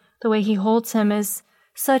and the way he holds him is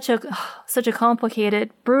such a complicated,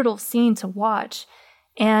 brutal scene to watch.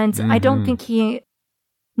 And I don't think he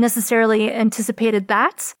necessarily anticipated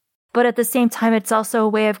that. But at the same time, it's also a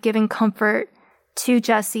way of giving comfort to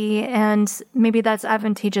Jesse. And maybe that's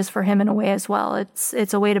advantageous for him in a way as well.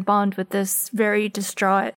 It's a way to bond with this very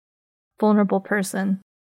distraught, vulnerable person.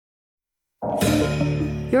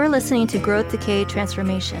 You're listening to Growth, Decay,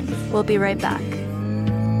 Transformation. We'll be right back.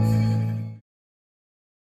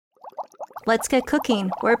 Let's get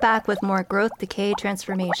cooking. We're back with more Growth, Decay,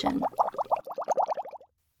 Transformation.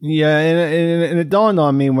 Yeah, and it dawned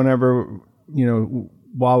on me whenever, you know,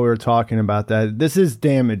 while we were talking about that, this is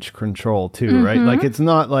damage control too, right? Like it's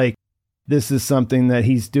not like this is something that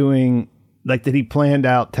he's doing, like that he planned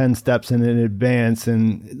out 10 steps in advance,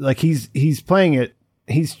 and like he's playing it.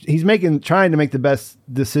 He's trying to make the best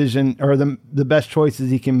decision or the best choices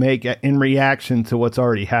he can make in reaction to what's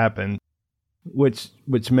already happened, which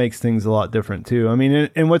makes things a lot different too. I mean,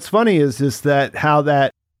 and what's funny is just that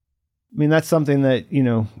that's something that, you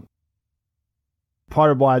know,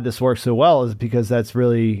 part of why this works so well is because that's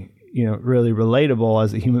really, you know, really relatable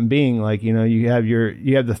as a human being. Like, you know, you have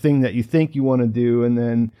the thing that you think you want to do, and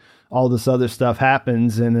then all this other stuff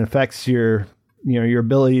happens and it affects your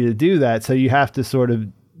ability to do that. So you have to sort of,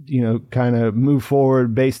 you know, kind of move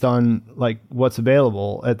forward based on like what's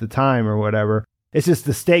available at the time or whatever. It's just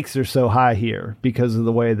the stakes are so high here because of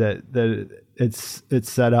the way that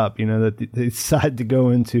it's set up, you know, that they decide to go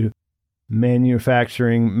into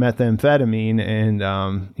manufacturing methamphetamine,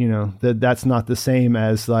 and you know, that's not the same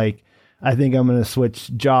as like, I think I'm going to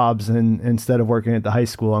switch jobs, and instead of working at the high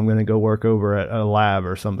school, I'm going to go work over at a lab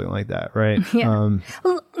or something like that, right? Yeah.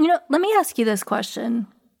 Well, you know, let me ask you this question.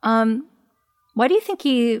 Why do you think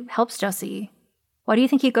he helps Jesse? Why do you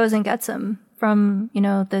think he goes and gets him from, you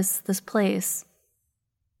know, this place?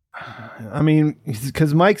 I mean,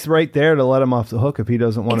 because Mike's right there to let him off the hook if he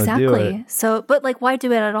doesn't want to do it. So, but like, why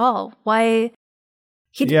do it at all? Why?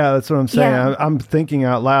 Yeah, that's what I'm saying. Yeah. I'm thinking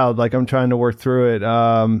out loud, like I'm trying to work through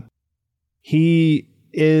it. He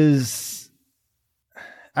is,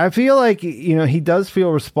 I feel like, you know, he does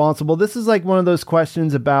feel responsible. This is like one of those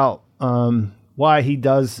questions about why he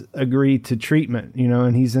does agree to treatment, you know,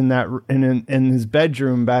 and he's in his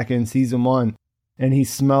bedroom back in season 1. And he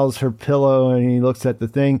smells her pillow and he looks at the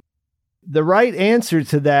thing. The right answer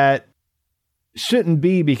to that shouldn't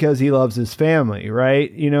be because he loves his family,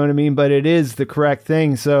 right? You know what I mean? But it is the correct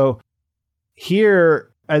thing. So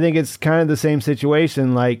here, I think it's kind of the same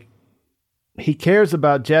situation. Like, he cares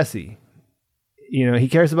about Jesse. You know, he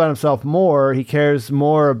cares about himself more. He cares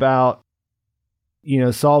more about, you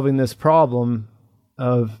know, solving this problem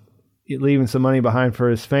of leaving some money behind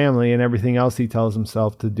for his family and everything else he tells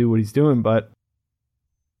himself to do what he's doing. But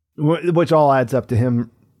which all adds up to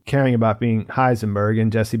him caring about being Heisenberg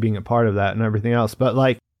and Jesse being a part of that and everything else. But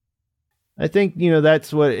like, I think, you know,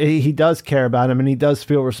 that's what he does care about him, and he does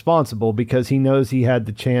feel responsible because he knows he had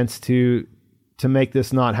the chance to make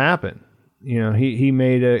this not happen. You know, he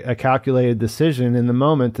made a calculated decision in the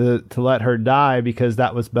moment to let her die because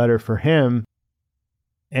that was better for him.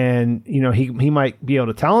 And, you know, he might be able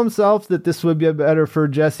to tell himself that this would be better for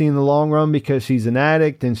Jesse in the long run because she's an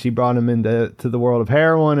addict and she brought him into the world of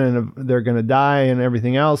heroin and they're going to die and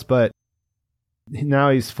everything else. But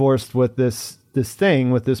now he's forced with this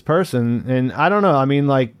thing with this person. And I don't know. I mean,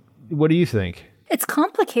 like, what do you think? It's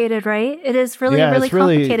complicated, right? It is really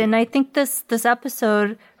complicated. And I think this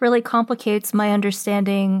episode really complicates my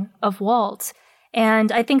understanding of Walt.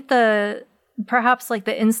 And I think perhaps like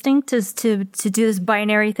the instinct is to do this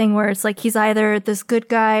binary thing where it's like he's either this good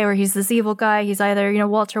guy or he's this evil guy. He's either,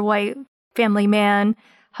 Walter White, family man,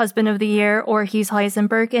 husband of the year, or he's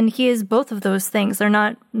Heisenberg. And he is both of those things. They're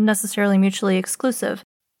not necessarily mutually exclusive.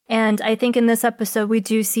 And I think in this episode, we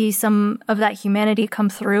do see some of that humanity come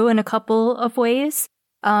through in a couple of ways,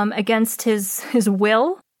 against his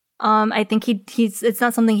will. I think it's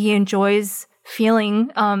not something he enjoys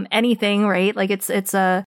feeling, anything, right? Like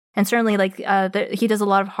and certainly like, he does a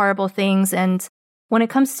lot of horrible things. And when it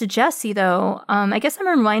comes to Jesse though, I guess I'm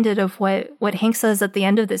reminded of what Hank says at the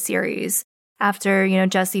end of the series after,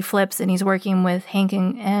 Jesse flips and he's working with Hank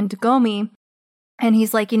and Gomi. And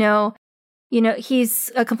he's like,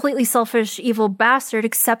 he's a completely selfish, evil bastard,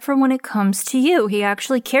 except for when it comes to you. He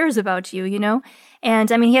actually cares about you,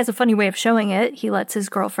 And I mean, he has a funny way of showing it. He lets his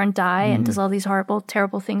girlfriend die and does all these horrible,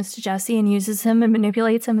 terrible things to Jesse and uses him and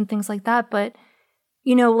manipulates him and things like that. But,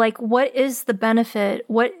 like, what is the benefit?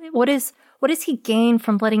 What does he gain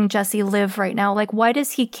from letting Jesse live right now? Like, why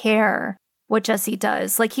does he care what Jesse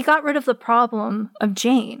does? Like, he got rid of the problem of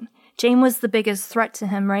Jane. Jane was the biggest threat to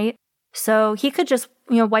him, right? So he could just,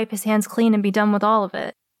 wipe his hands clean and be done with all of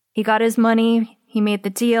it. He got his money. He made the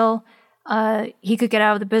deal. He could get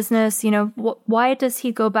out of the business. Why does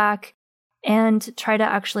he go back and try to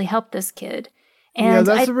actually help this kid? And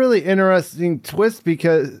that's a really interesting twist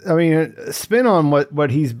because, I mean, spin on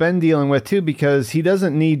what he's been dealing with too, because he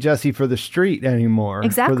doesn't need Jesse for the street anymore.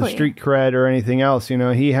 Exactly. For the street cred or anything else.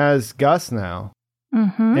 He has Gus now.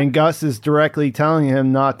 Mm-hmm. And Gus is directly telling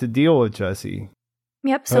him not to deal with Jesse.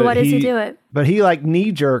 Yep. So why does he do it? But he like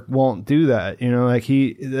knee jerk won't do that. Like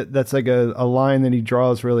that's like a line that he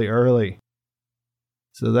draws really early.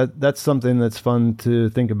 So that's something that's fun to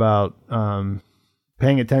think about,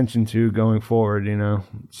 paying attention to going forward.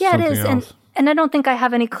 Yeah, it is. And I don't think I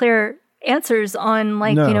have any clear answers on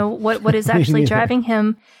what is actually driving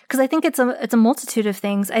him, because I think it's a multitude of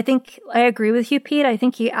things. I think I agree with you, Pete. I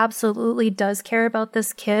think he absolutely does care about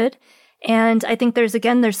this kid. And I think there's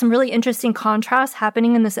some really interesting contrast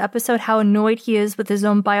happening in this episode, how annoyed he is with his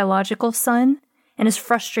own biological son and his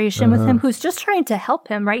frustration with him, who's just trying to help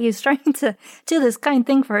him, right? He's trying to do this kind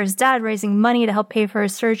thing for his dad, raising money to help pay for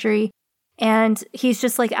his surgery. And he's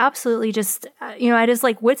just like absolutely just, at his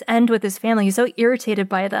like wit's end with his family. He's so irritated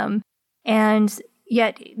by them. And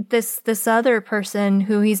yet this other person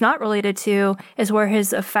who he's not related to is where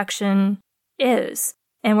his affection is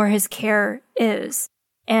and where his care is.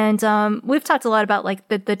 And we've talked a lot about like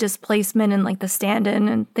the displacement and like the stand-in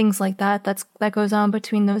and things like that. That goes on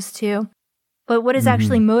between those two. But what is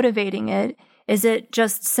actually motivating it? Is it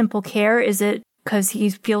just simple care? Is it because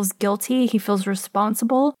he feels guilty? He feels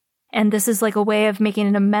responsible? And this is like a way of making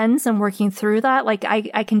an amends and working through that. Like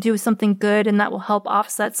I can do something good and that will help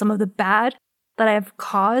offset some of the bad that I have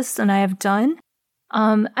caused and I have done.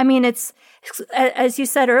 I mean, it's, as you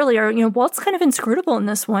said earlier, Walt's kind of inscrutable in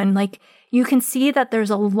this one. Like, you can see that there's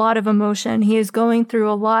a lot of emotion. He is going through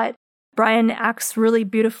a lot. Brian acts really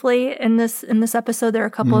beautifully in this episode. There are a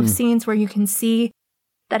couple of scenes where you can see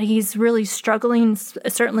that he's really struggling,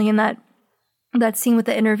 certainly in that scene with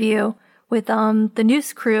the interview with the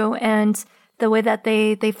news crew and the way that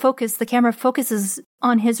the camera focuses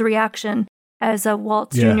on his reaction as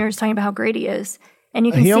Walt Jr. is talking about how great he is. And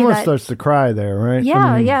you can see he almost that, starts to cry there, right?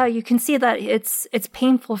 Yeah, you can see that it's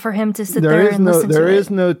painful for him to sit there and listen to it. There is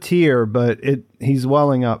no tear, but he's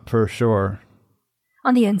welling up for sure.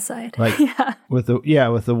 On the inside. Like, with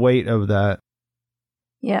the weight of that.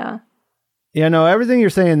 Yeah. Yeah, no, everything you're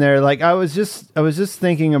saying there, like I was just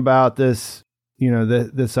thinking about this,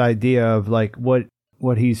 this idea of like what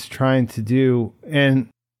he's trying to do. And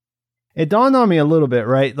it dawned on me a little bit,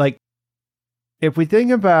 right? Like if we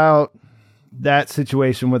think about that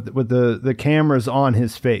situation with the cameras on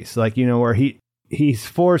his face, like, where he's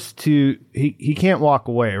forced to, he can't walk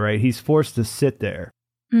away, right? He's forced to sit there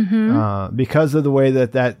because of the way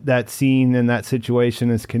that scene and that situation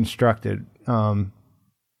is constructed.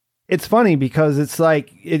 It's funny because it's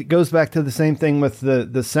like, it goes back to the same thing with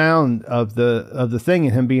the sound of the thing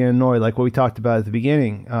and him being annoyed, like what we talked about at the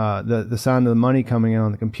beginning, the sound of the money coming in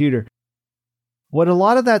on the computer. What a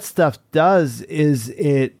lot of that stuff does is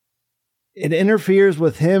it interferes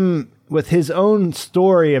with him, with his own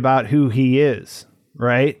story about who he is,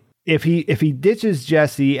 right? If he ditches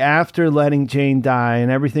Jesse after letting Jane die and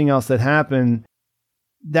everything else that happened,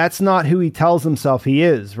 that's not who he tells himself he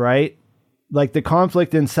is, right? Like the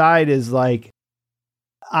conflict inside is like,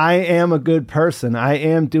 I am a good person. I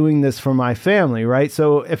am doing this for my family, right?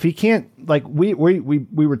 So if he can't, like we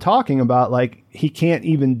were talking about, like he can't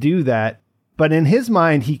even do that, but in his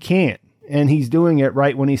mind he can't, and he's doing it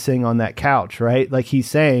right when he's sitting on that couch, right? Like he's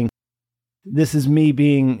saying, this is me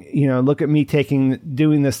being, look at me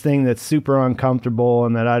doing this thing that's super uncomfortable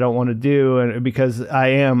and that I don't want to do, and because I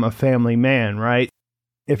am a family man, right?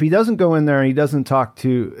 If he doesn't go in there and he doesn't talk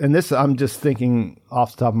to, and this, I'm just thinking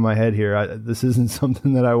off the top of my head here, this isn't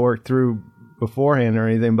something that I worked through beforehand or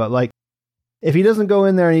anything, but like, if he doesn't go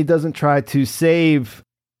in there and he doesn't try to save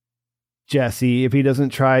Jesse, if he doesn't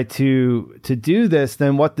try to do this,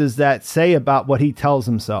 then what does that say about what he tells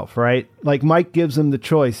himself, right? Like Mike gives him the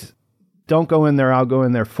choice. Don't go in there, I'll go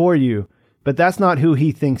in there for you. But that's not who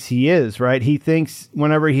he thinks he is, right? He thinks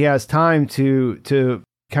whenever he has time to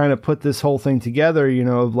kind of put this whole thing together,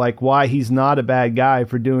 of like why he's not a bad guy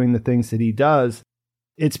for doing the things that he does,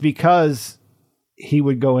 it's because he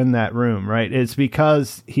would go in that room, right? It's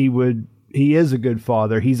because he is a good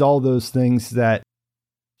father. He's all those things that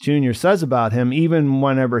Junior says about him, even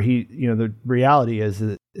whenever the reality is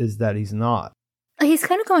that he's not. He's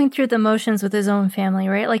kind of going through the motions with his own family,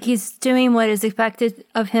 right? Like he's doing what is expected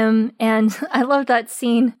of him. And I love that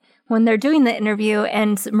scene when they're doing the interview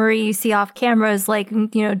and Marie, you see off camera, is like,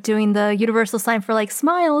 doing the universal sign for like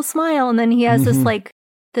smile, smile. And then he has it's like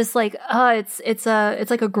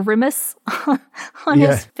a grimace on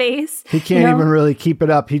his face. He can't even really keep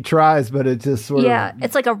it up. He tries, but it just sort of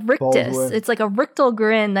it's like a rictus. It's like a rictal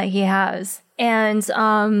grin that he has. And,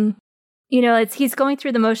 he's going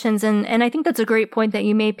through the motions. And I think that's a great point that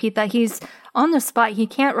you made, Pete, that he's on the spot. He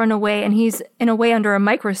can't run away, and he's in a way under a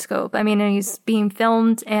microscope. I mean, and he's being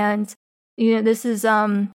filmed, and, this is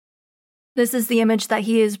the image that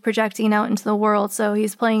he is projecting out into the world. So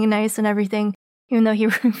he's playing nice and everything, even though he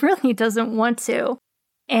really doesn't want to.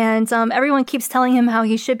 And everyone keeps telling him how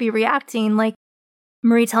he should be reacting, like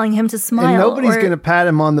Marie telling him to smile. And nobody's going to pat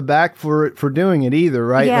him on the back for doing it either,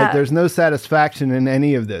 right? Yeah. Like there's no satisfaction in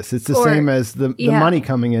any of this. It's the same as the money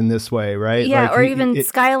coming in this way, right? Yeah, like or even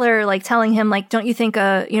Skylar like telling him like, don't you think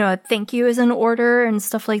a thank you is in order and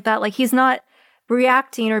stuff like that? Like he's not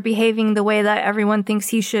reacting or behaving the way that everyone thinks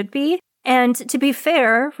he should be. And to be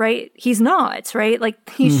fair, right, he's not, right? Like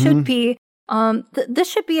he should be.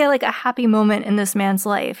 This should be like a happy moment in this man's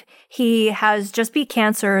life. He has just beat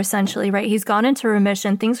cancer, essentially, right? He's gone into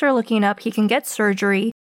remission. Things are looking up. He can get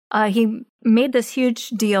surgery. He made this huge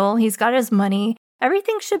deal. He's got his money.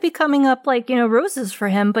 Everything should be coming up like, roses for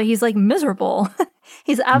him, but he's like miserable.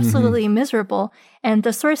 He's absolutely miserable. And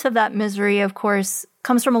the source of that misery, of course,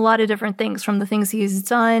 comes from a lot of different things, from the things he's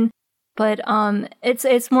done. But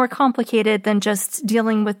it's more complicated than just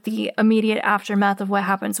dealing with the immediate aftermath of what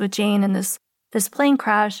happens with Jane and this plane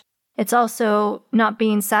crash. It's also not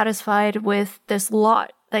being satisfied with this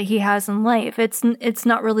lot that he has in life. It's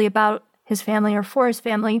not really about his family or for his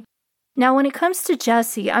family. Now, when it comes to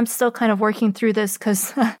Jesse, I'm still kind of working through this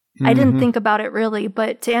because I didn't think about it really.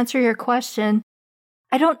 But to answer your question,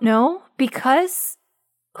 I don't know, because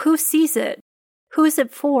who sees it? Who is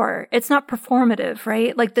it for? It's not performative,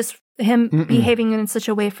 right? Like him behaving in such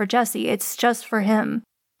a way for Jesse. It's just for him,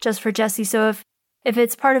 just for Jesse. So if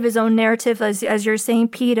it's part of his own narrative, as you're saying,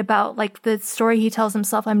 Pete, about like the story he tells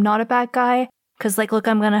himself, I'm not a bad guy, because like, look,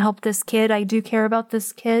 I'm going to help this kid. I do care about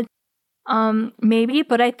this kid. Maybe,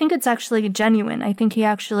 but I think it's actually genuine. I think he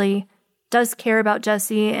actually does care about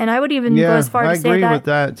Jesse. And I would even go as far to say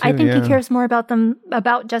that too, I think he cares more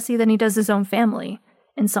about Jesse than he does his own family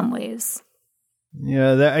in some ways.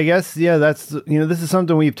 Yeah, I guess, that's, this is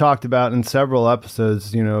something we've talked about in several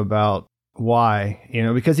episodes, about why,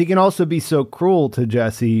 because he can also be so cruel to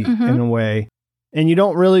Jesse in a way. And you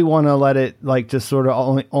don't really want to let it like just sort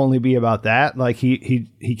of only be about that. Like he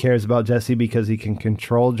cares about Jesse because he can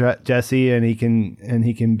control Jesse, and he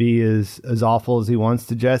can be as awful as he wants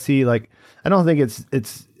to Jesse. Like, I don't think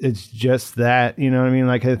it's just that, you know what I mean?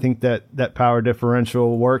 Like, I think that power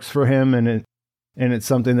differential works for him, and it's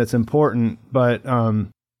something that's important. But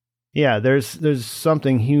there's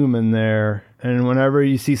something human there. And whenever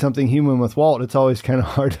you see something human with Walt, it's always kind of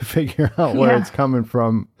hard to figure out where it's coming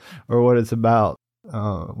from or what it's about,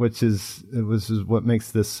 which is what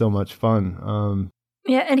makes this so much fun.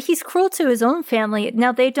 And he's cruel to his own family.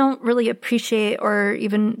 Now, they don't really appreciate, or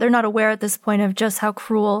even they're not aware at this point of just how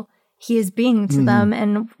cruel he is being to them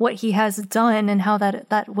and what he has done and how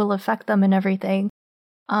that will affect them and everything.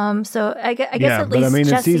 So I guess at least, but I mean,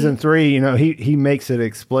 Jesse, in season 3, he makes it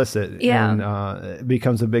explicit, and it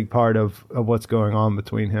becomes a big part of what's going on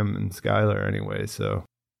between him and Skylar anyway. So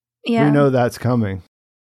we know that's coming.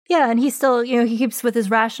 Yeah, and he still, he keeps with his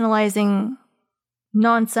rationalizing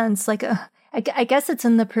nonsense. Like, I guess it's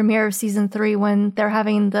in the premiere of season 3 when they're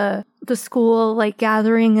having the school like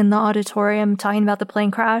gathering in the auditorium talking about the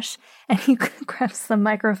plane crash, and he grabs the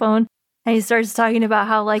microphone and he starts talking about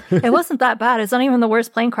how like it wasn't that bad. It's not even the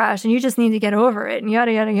worst plane crash, and you just need to get over it, and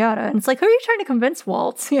yada yada yada. And it's like, who are you trying to convince,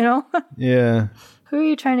 Walt? You know? Yeah. Who are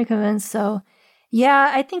you trying to convince? So,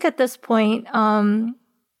 yeah, I think at this point,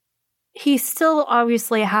 he still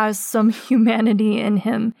obviously has some humanity in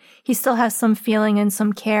him. He still has some feeling and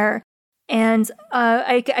some care. And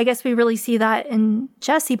I guess we really see that in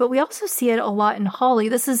Jesse, but we also see it a lot in Holly.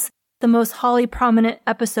 This is the most Holly prominent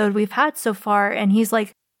episode we've had so far. And he's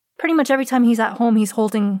like, pretty much every time he's at home, he's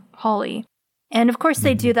holding Holly. And of course,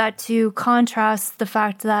 they do that to contrast the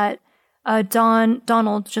fact that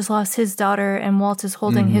Donald just lost his daughter and Walt is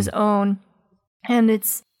holding his own. And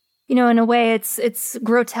it's, you know, in a way, it's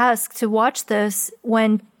grotesque to watch this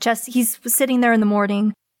when he's sitting there in the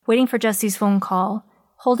morning, waiting for Jesse's phone call,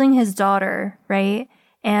 holding his daughter, right?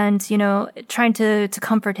 And, you know, trying to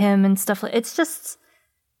comfort him and stuff. It's just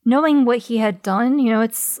knowing what he had done, you know,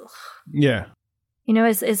 it's... Yeah. You know,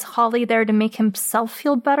 is Holly there to make himself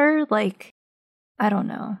feel better? Like, I don't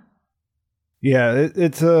know. Yeah,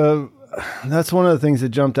 that's one of the things that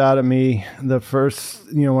jumped out at me the first,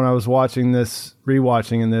 you know, when I was watching this,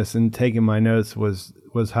 rewatching this and taking my notes was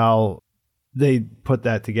how they put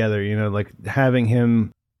that together, you know, like having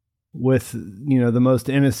him with, you know, the most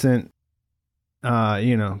innocent,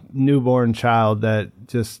 you know, newborn child that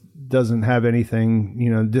just doesn't have anything, you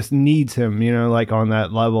know, just needs him, you know, like on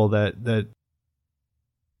that level that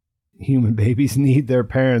human babies need their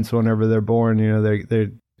parents whenever they're born, you know,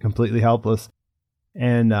 they're completely helpless.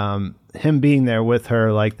 And him being there with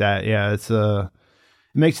her like that, yeah, it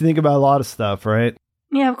makes you think about a lot of stuff, right?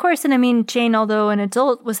 Yeah, of course. And I mean, Jane, although an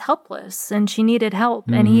adult, was helpless and she needed help,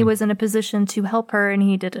 and he was in a position to help her, and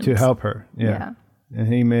he didn't. To help her, yeah.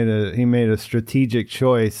 And he made a strategic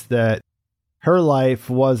choice that her life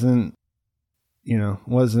wasn't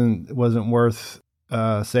worth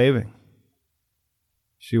saving.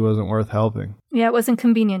 She wasn't worth helping. Yeah, it wasn't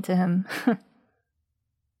convenient to him.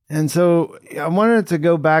 And so I wanted to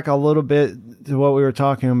go back a little bit to what we were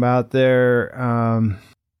talking about there. And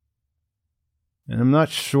I'm not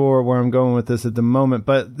sure where I'm going with this at the moment,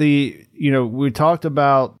 but we talked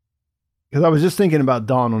about, because I was just thinking about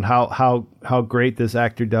Donald, how great this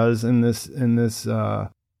actor does in this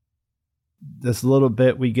little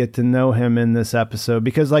bit we get to know him in this episode,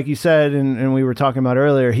 because like you said, and we were talking about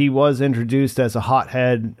earlier, he was introduced as a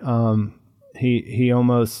hothead. He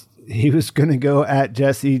was going to go at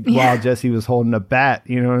Jesse while Jesse was holding a bat.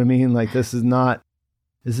 You know what I mean? Like this is not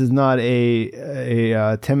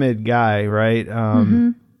a timid guy, right?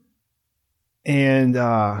 And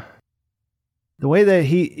the way that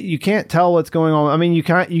you can't tell what's going on. I mean,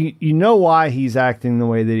 you know why he's acting the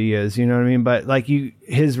way that he is. You know what I mean? But like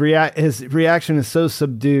his reaction is so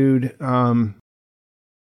subdued. When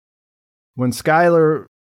Skylar,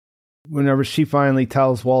 whenever she finally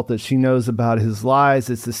tells Walt that she knows about his lies,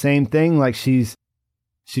 it's the same thing. Like she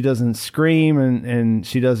doesn't scream and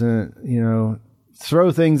she doesn't, you know, throw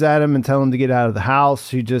things at him and tell him to get out of the house.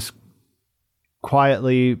 She just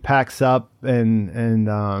quietly packs up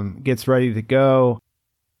and gets ready to go.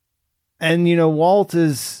 And, you know, Walt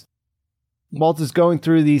is going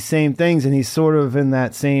through these same things, and he's sort of in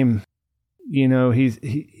that same, you know,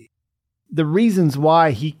 the reasons why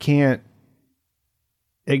he can't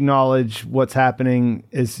acknowledge what's happening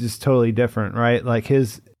is just totally different, right? Like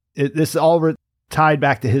this is all tied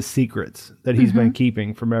back to his secrets that he's been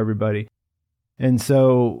keeping from everybody. And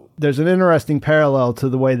so there's an interesting parallel to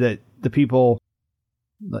the way that the people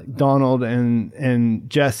like Donald and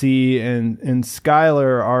Jesse and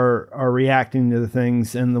Skylar are reacting to the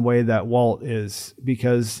things in the way that Walt is,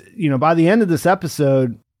 because, you know, by the end of this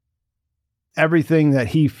episode, everything that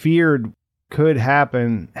he feared could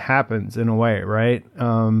happens in a way, right?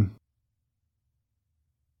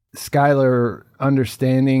 Skylar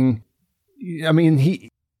understanding, I mean,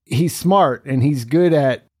 he's smart and he's good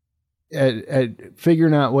at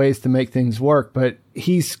figuring out ways to make things work, but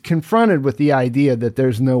he's confronted with the idea that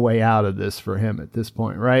there's no way out of this for him at this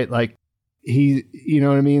point, right? Like you know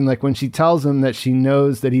what I mean? Like when she tells him that she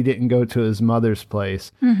knows that he didn't go to his mother's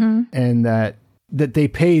place and that they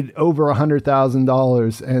paid over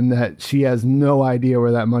 $100,000 and that she has no idea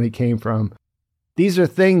where that money came from. These are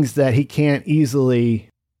things that he can't easily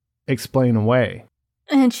explain away.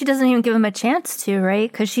 And she doesn't even give him a chance to,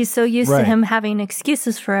 right? Because she's so used to him having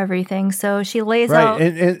excuses for everything. So she lays out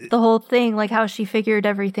and the whole thing, like how she figured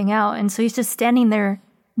everything out. And so he's just standing there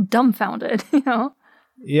dumbfounded, you know?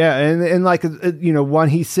 Yeah. And like, you know, when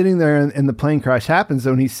he's sitting there and the plane crash happens,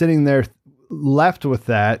 and he's sitting there left with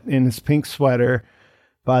that in his pink sweater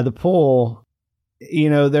by the pool,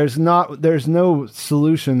 there's no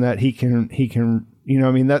solution that he can,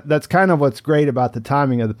 that's kind of what's great about the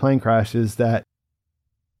timing of the plane crash is that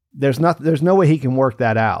there's no way he can work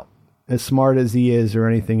that out, as smart as he is or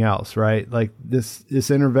anything else, right? Like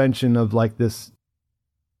this intervention of like this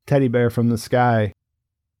teddy bear from the sky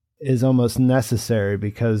is almost necessary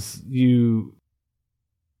because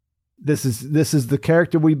this is the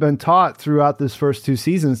character we've been taught throughout this first 2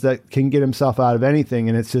 seasons that can get himself out of anything.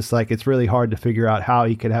 And it's just like, it's really hard to figure out how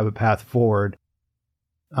he could have a path forward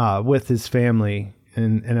with his family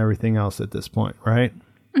and everything else at this point. Right.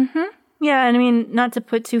 Mm-hmm. Yeah. And I mean, not to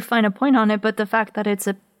put too fine a point on it, but the fact that it's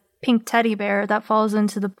a pink teddy bear that falls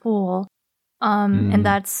into the pool. And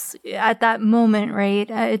that's at that moment, right?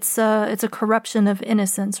 It's a corruption of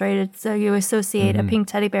innocence, right? It's you associate a pink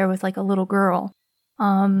teddy bear with like a little girl.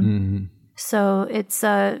 So it's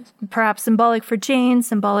perhaps symbolic for Jane,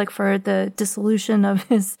 symbolic for the dissolution of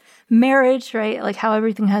his marriage, right? Like how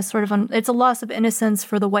everything has sort of it's a loss of innocence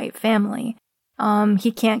for the White family.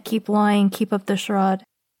 He can't keep lying, keep up the charade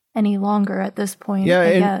any longer at this point. Yeah,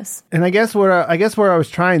 I guess. And I guess where I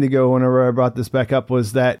was trying to go whenever I brought this back up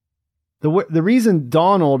was that the reason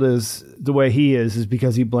Donald is the way he is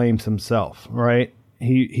because he blames himself, right?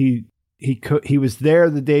 He was there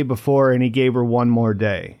the day before and he gave her one more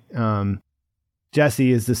day.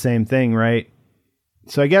 Jesse is the same thing, right?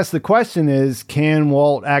 So I guess the question is, can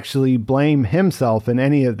Walt actually blame himself in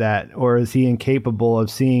any of that, or is he incapable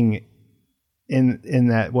of seeing in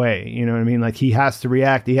that way? You know what I mean? Like he has to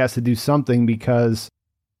react, he has to do something because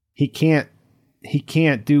he can't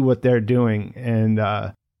do what they're doing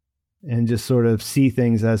and just sort of see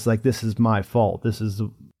things as like, this is my fault.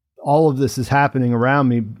 All of this is happening around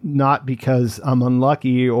me, not because I'm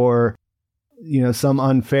unlucky or, some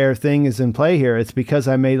unfair thing is in play here. It's because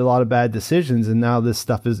I made a lot of bad decisions. And now this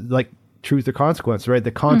stuff is like truth or consequence, right?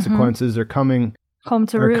 The consequences are coming home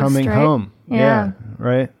to roost, coming right? home. Yeah.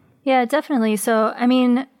 Right. Yeah, definitely. So, I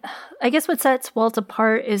mean, I guess what sets Walt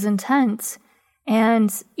apart is intent.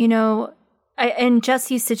 And, in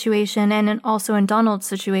Jesse's situation and also in Donald's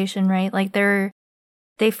situation, right? Like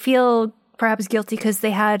they feel perhaps guilty because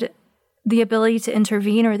they had the ability to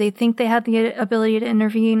intervene, or they think they had the ability to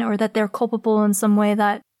intervene, or that they're culpable in some way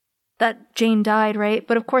that Jane died, right?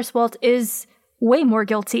 But of course, Walt is way more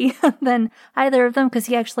guilty than either of them because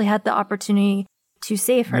he actually had the opportunity to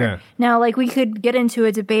save her. Yeah. Now, like we could get into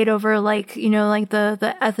a debate over like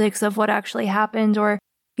the ethics of what actually happened, or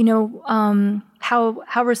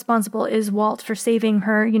how responsible is Walt for saving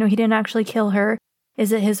her? He didn't actually kill her.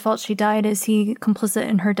 Is it his fault she died? Is he complicit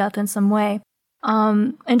in her death in some way?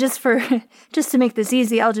 And just to make this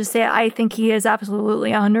easy, I'll just say I think he is absolutely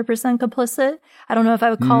 100% complicit. I don't know if I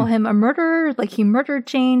would call him a murderer, like he murdered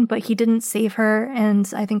Jane, but he didn't save her,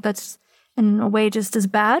 and I think that's in a way just as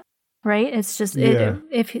bad, right? It's just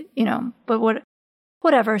but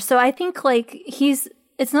whatever. So I think like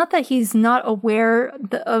it's not that he's not aware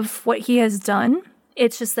of what he has done.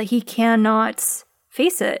 It's just that he cannot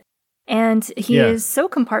face it. And he is so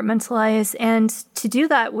compartmentalized. And to do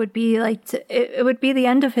that would be like, it would be the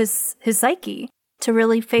end of his psyche to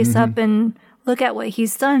really face up and look at what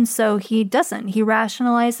he's done. So he doesn't. He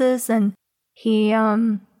rationalizes and he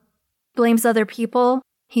blames other people.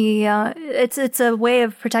 It's a way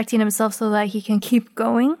of protecting himself so that he can keep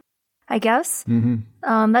going, I guess.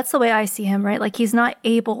 That's the way I see him, right? Like he's not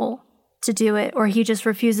able to do it, or he just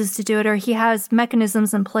refuses to do it, or he has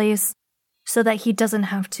mechanisms in place so that he doesn't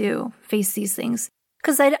have to face these things.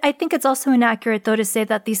 Because I think it's also inaccurate, though, to say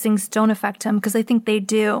that these things don't affect him, because I think they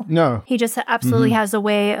do. No. He just absolutely has a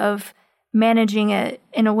way of managing it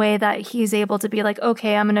in a way that he's able to be like,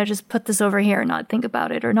 okay, I'm going to just put this over here and not think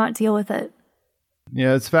about it or not deal with it.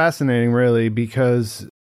 Yeah, it's fascinating, really, because,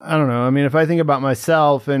 I don't know, I mean, if I think about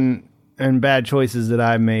myself and bad choices that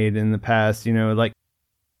I've made in the past, like,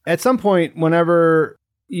 at some point, whenever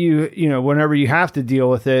you have to deal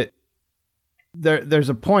with it, there's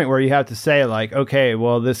a point where you have to say like, okay,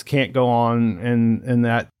 well, this can't go on in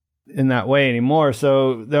that way anymore.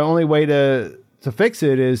 So the only way to fix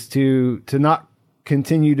it is to not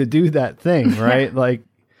continue to do that thing, right? Like,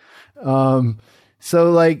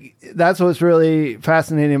 so like that's what's really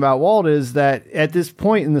fascinating about Walt is that at this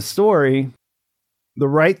point in the story, the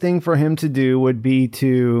right thing for him to do would be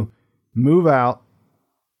to move out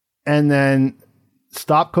and then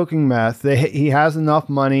stop cooking meth. He has enough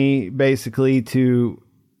money basically to,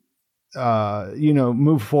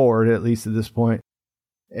 move forward, at least at this point.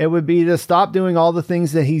 It would be to stop doing all the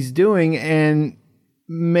things that he's doing and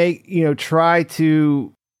try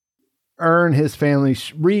to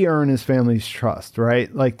re-earn his family's trust,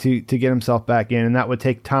 right? Like to get himself back in, and that would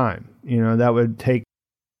take time. That would take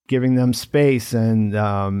giving them space and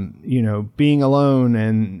being alone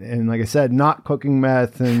and like I said, not cooking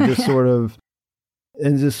meth and just sort of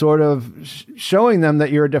showing them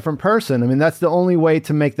that you're a different person. I mean, that's the only way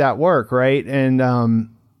to make that work, right? And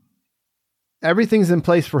everything's in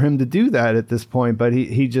place for him to do that at this point, but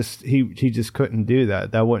he just couldn't do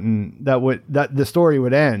that. That the story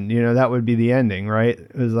would end. That would be the ending, right?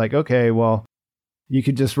 It was like, okay, well, you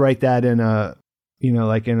could just write that in a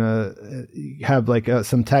have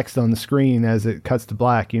some text on the screen as it cuts to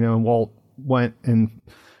black. And Walt went, and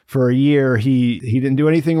for a year he didn't do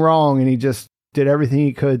anything wrong, and he just did everything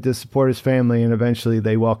he could to support his family, and eventually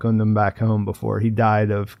they welcomed him back home before he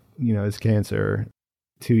died of his cancer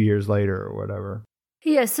 2 years later or whatever.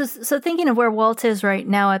 Yeah, so thinking of where Walt is right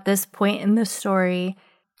now at this point in the story,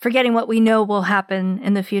 forgetting what we know will happen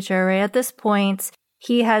in the future, right? At this point,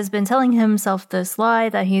 he has been telling himself this lie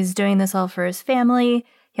that he's doing this all for his family,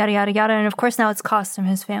 yada, yada, yada. And of course, now it's cost him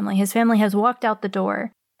his family. His family has walked out the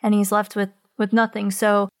door, and he's left with nothing.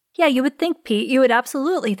 So yeah, you would think, Pete, you would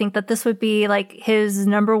absolutely think that this would be like his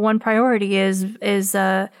number one priority is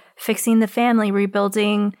fixing the family,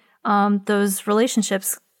 rebuilding those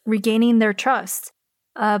relationships, regaining their trust.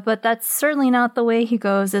 But that's certainly not the way he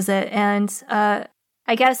goes, is it? And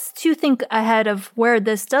I guess to think ahead of where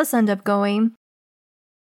this does end up going,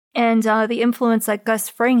 and the influence that Gus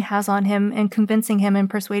Fring has on him and convincing him and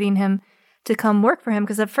persuading him to come work for him.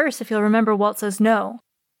 Because at first, if you'll remember, Walt says no.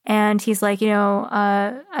 And he's like,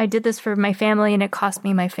 I did this for my family and it cost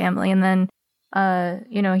me my family. And then,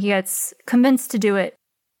 he gets convinced to do it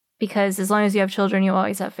because as long as you have children, you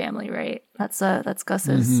always have family, right? That's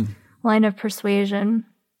Gus's line of persuasion.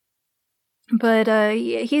 But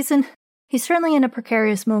he's certainly in a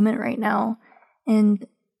precarious moment right now. And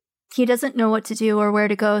he doesn't know what to do or where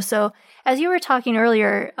to go. So as you were talking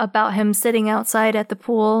earlier about him sitting outside at the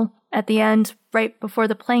pool at the end, right before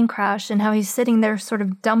the plane crash, and how he's sitting there sort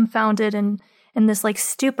of dumbfounded and in this like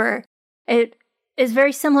stupor, it is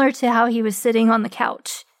very similar to how he was sitting on the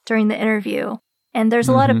couch during the interview. And there's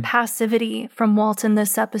a lot of passivity from Walt in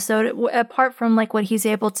this episode, apart from like what he's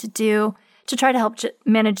able to do to try to help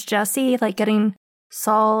manage Jesse, like getting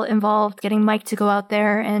Saul involved, getting Mike to go out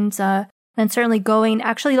there, and certainly going.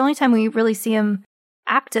 Actually, the only time we really see him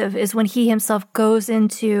active is when he himself goes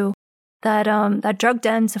into that drug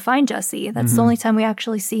den to find Jesse. That's the only time we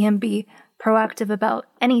actually see him be proactive about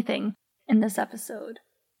anything in this episode.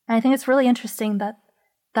 And I think it's really interesting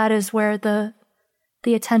that is where the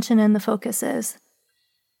attention and the focus is.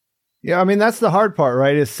 Yeah, I mean, that's the hard part,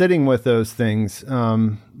 right? Is sitting with those things.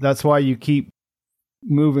 That's why you keep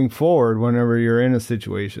moving forward whenever you're in a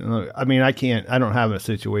situation. I mean, I don't have a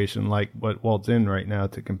situation like what Walt's in right now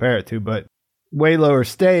to compare it to, but way lower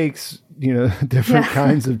stakes, different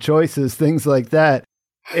kinds of choices, things like that.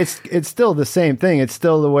 It's still the same thing. It's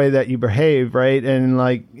still the way that you behave, right? And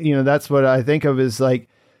like, that's what I think of is like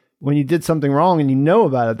when you did something wrong and you know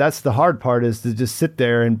about it, that's the hard part, is to just sit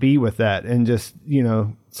there and be with that and just,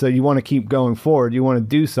 so you want to keep going forward. You want to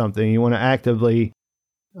do something. You want to actively,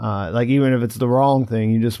 like even if it's the wrong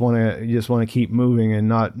thing, you just want to keep moving and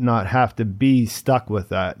not have to be stuck with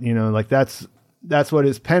that. Like that's what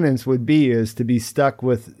his penance would be, is to be stuck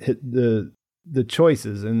with the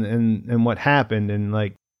choices and what happened, and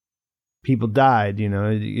like people died.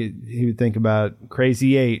 He would think about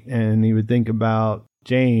Crazy 8, and he would think about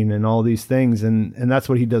Jane and all these things, and that's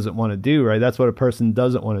what he doesn't want to do, right? That's what a person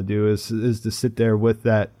doesn't want to do, is to sit there with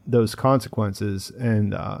those consequences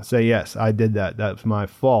and say, yes, I did that. That's my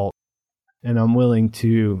fault, and I'm willing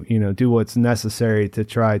to do what's necessary to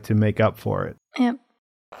try to make up for it. Yep.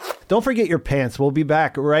 Don't forget your pants. We'll be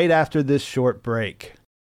back right after this short break.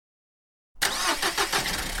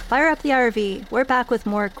 Fire up the RV. We're back with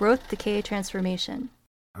more growth, decay, transformation.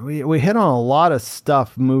 We hit on a lot of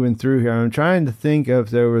stuff moving through here. I'm trying to think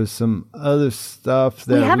if there was some other stuff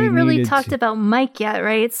that we haven't really talked about Mike yet,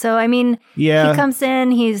 right? So, I mean, he comes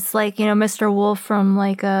in, he's like, Mr. Wolf from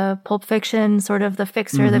like a Pulp Fiction, sort of the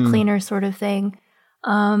fixer, the cleaner sort of thing.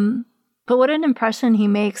 But what an impression he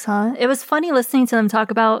makes, huh? It was funny listening to them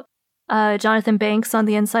talk about Jonathan Banks on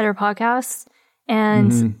the Insider podcast.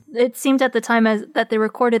 And it seemed at the time that they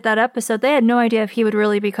recorded that episode, they had no idea if he would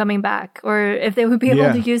really be coming back or if they would be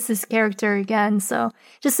able to use this character again. So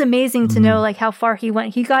just amazing to know like how far he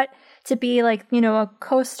went. He got to be like, a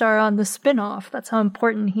co-star on the spinoff. That's how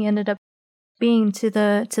important he ended up being to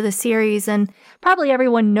the series. And probably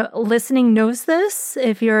everyone listening knows this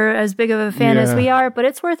if you're as big of a fan as we are. But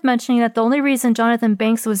it's worth mentioning that the only reason Jonathan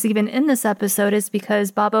Banks was even in this episode is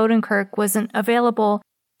because Bob Odenkirk wasn't available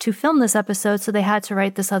to film this episode, so they had to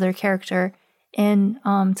write this other character in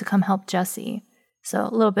to come help Jesse. So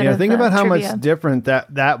a little bit of think about how trivia. much different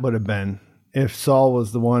that would have been if Saul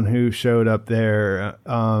was the one who showed up there.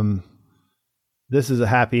 This is a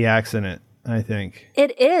happy accident, I think.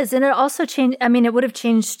 It is, and it also changed. I mean, it would have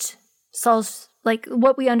changed Saul's, like,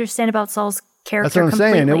 what we understand about Saul's character. That's what I'm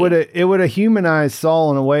completely. saying. It would have humanized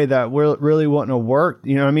Saul in a way that really wouldn't have worked.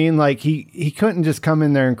 You know what I mean? Like he couldn't just come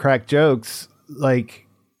in there and crack jokes. Like,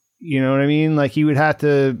 you know what I mean? Like he would have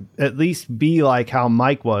to at least be like how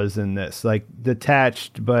Mike was in this, like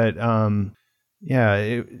detached. But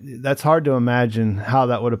that's hard to imagine how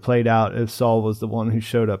that would have played out if Saul was the one who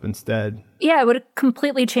showed up instead. Yeah, it would have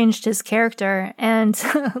completely changed his character and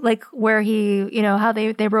like where he, you know, how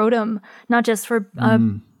they wrote him, not just for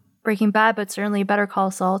Breaking Bad, but certainly Better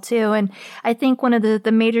Call Saul too. And I think one of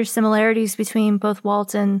the major similarities between both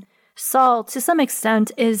Walt and Saul, to some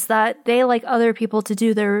extent, is that they like other people to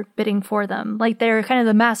do their bidding for them. Like they're kind of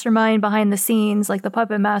the mastermind behind the scenes, like the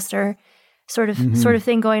puppet master sort of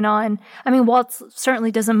thing going on. I mean, Walt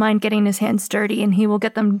certainly doesn't mind getting his hands dirty, and he will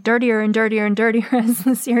get them dirtier and dirtier and dirtier as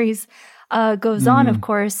the series goes on, of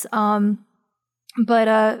course.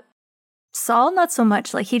 But Saul, not so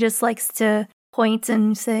much. Like he just likes to point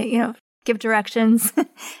and say, you know, give directions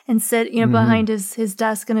and sit, you know, behind his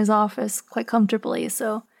desk in his office quite comfortably.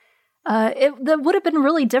 So that would have been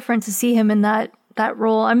really different to see him in that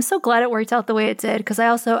role. I'm so glad it worked out the way it did, because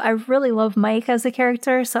I really love Mike as a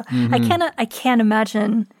character. So I can't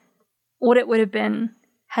imagine what it would have been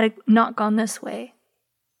had it not gone this way.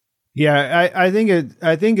 Yeah, I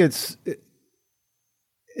think it's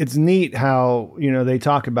neat how, you know, they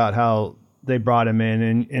talk about how they brought him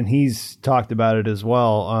in, and he's talked about it as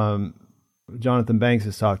well. Jonathan Banks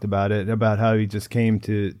has talked about it, about how he just came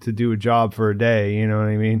to do a job for a day, you know what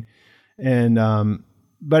I mean? And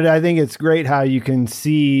but I think it's great how you can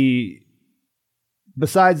see,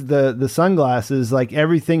 besides the sunglasses, like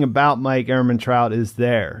everything about Mike Ehrmantraut is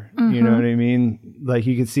there. You know what I mean? Like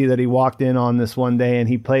you could see that he walked in on this one day and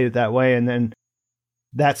he played it that way, and then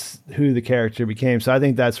that's who the character became. So I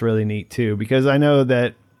think that's really neat too, because I know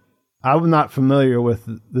that I'm not familiar with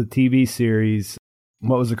the TV series.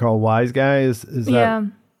 What was it called? Wise Guy? Is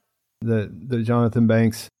that the Jonathan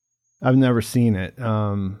Banks? I've never seen it.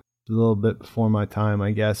 A little bit before my time,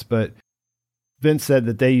 I guess. But Vince said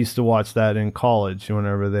that they used to watch that in college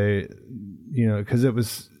whenever they, you know, because it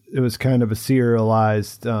was kind of a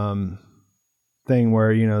serialized thing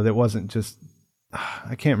where, you know, that wasn't just.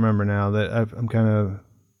 I can't remember now that I'm kind of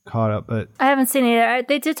caught up, but I haven't seen it.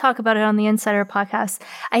 They did talk about it on the Insider podcast.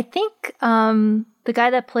 I think the guy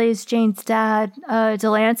that plays Jane's dad,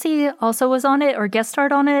 Delancey, also was on it or guest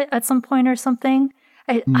starred on it at some point or something.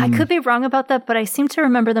 I could be wrong about that, but I seem to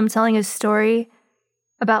remember them telling a story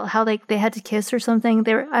about how they had to kiss or something.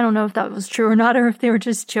 I don't know if that was true or not, or if they were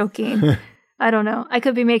just joking. I don't know. I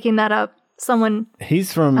could be making that up. Someone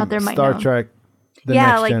he's from out there might Star know. Trek.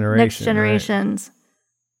 Next Generation, Next Generations.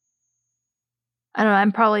 Right? I don't know.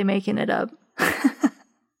 I'm probably making it up.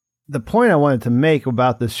 The point I wanted to make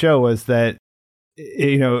about the show was that,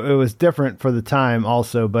 you know, it was different for the time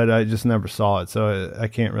also, but I just never saw it. So I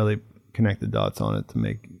can't really connect the dots on it to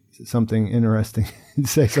make something interesting,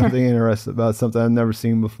 say something interesting about something I've never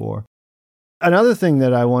seen before. Another thing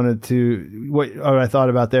that I wanted to, what I thought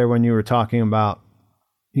about there when you were talking about,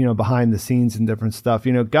 you know, behind the scenes and different stuff,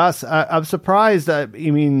 you know, Gus, I'm surprised. I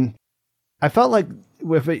mean, I felt like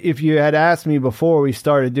if you had asked me before we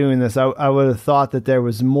started doing this, I would have thought that there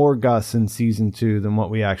was more Gus in season 2 than what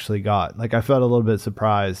we actually got. Like I felt a little bit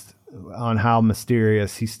surprised on how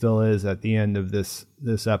mysterious he still is at the end of this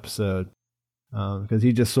episode. Because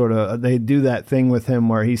he just sort of, they do that thing with him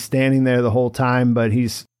where he's standing there the whole time, but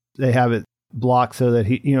they have it blocked so that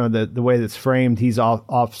he, you know, the way that's framed, he's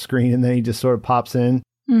off screen, and then he just sort of pops in,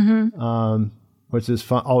 which is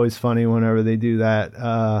always funny whenever they do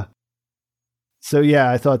that. So yeah,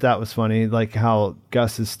 I thought that was funny, like how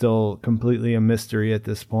Gus is still completely a mystery at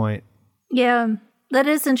this point. Yeah, that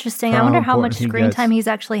is interesting. I wonder how much screen time he's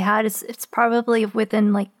actually had. It's probably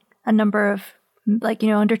within like a number of, like, you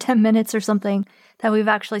know, under 10 minutes or something that we've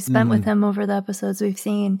actually spent with him over the episodes we've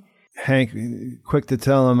seen. Hank, quick to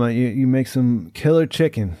tell him you make some killer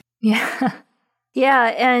chicken. Yeah.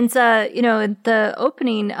 Yeah. And, you know, the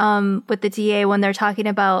opening with the DA, when they're talking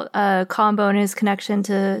about Combo and his connection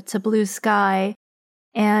to Blue Sky,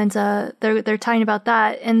 and they're talking about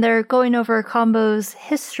that, and they're going over Combo's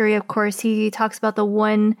history. Of course, he talks about the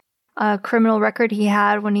one criminal record he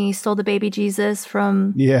had when he stole the baby Jesus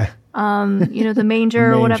from you know, the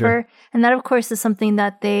manger or whatever. And that, of course, is something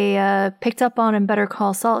that they picked up on in Better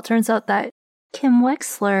Call Saul. It turns out that Kim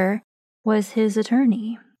Wexler was his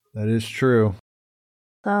attorney. That is true.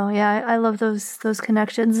 So yeah, I love those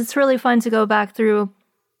connections. It's really fun to go back through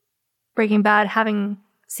Breaking Bad, having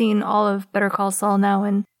seen all of Better Call Saul now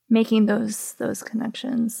and making those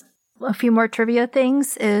connections. A few more trivia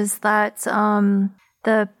things is that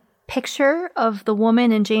the picture of the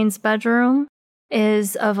woman in Jane's bedroom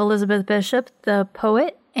is of Elizabeth Bishop, the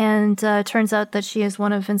poet, and turns out that she is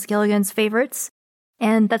one of Vince Gilligan's favorites.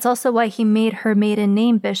 And that's also why he made her maiden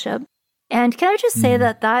name Bishop. And can I just say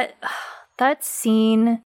that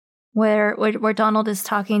scene where Donald is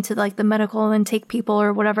talking to like the medical intake people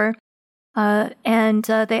or whatever, and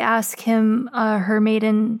they ask him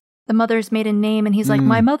the mother's maiden name, and he's like,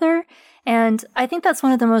 my mother. And I think that's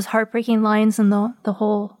one of the most heartbreaking lines in the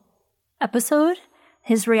whole episode.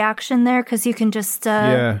 His reaction there, because you can just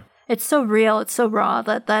it's so real, it's so raw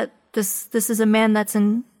that this is a man that's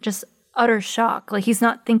in just utter shock. Like, he's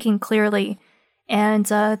not thinking clearly, and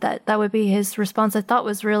that would be his response. I thought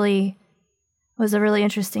was a really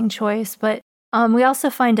interesting choice. But we also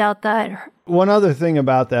find out that one other thing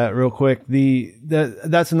about that, real quick,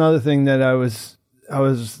 that's another thing that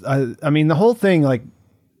I mean, the whole thing, like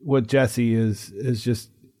with Jesse is just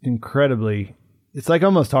incredibly. It's like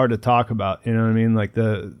almost hard to talk about, you know what I mean? Like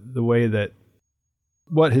the way that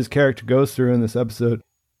what his character goes through in this episode.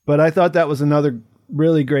 But I thought that was another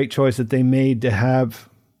really great choice that they made to have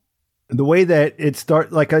the way that it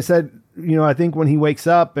starts. Like I said, you know, I think when he wakes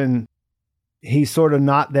up and he's sort of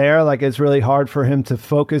not there, like it's really hard for him to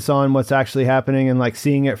focus on what's actually happening and like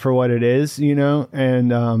seeing it for what it is, you know?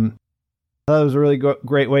 And that was a really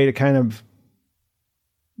great way to kind of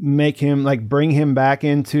make him, like, bring him back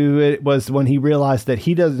into it, was when he realized that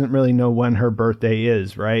he doesn't really know when her birthday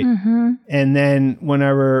is, right? Mm-hmm. And then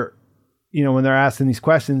whenever, you know, when they're asking these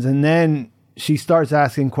questions, and then she starts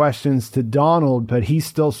asking questions to Donald, but he's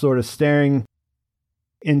still sort of staring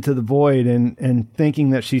into the void and thinking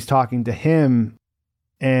that she's talking to him.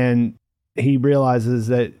 And he realizes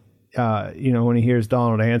that, you know, when he hears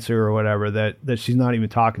Donald answer or whatever, that she's not even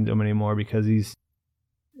talking to him anymore, because he's,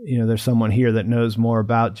 you know, there's someone here that knows more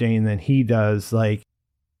about Jane than he does. Like,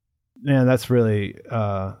 man, that's really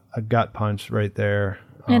a gut punch right there.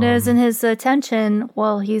 It is, and his attention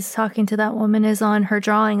while he's talking to that woman is on her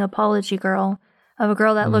drawing Apology Girl, of a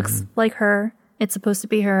girl that looks like her. It's supposed to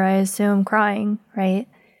be her, I assume, crying, right?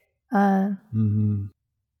 And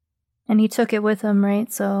he took it with him,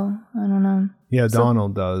 right? So, I don't know. Yeah,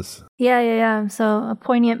 Donald does. Yeah. So, a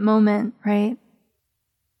poignant moment, right?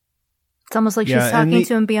 It's almost like she's talking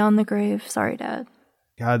to him beyond the grave. Sorry, Dad.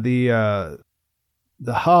 God, the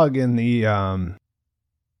hug in the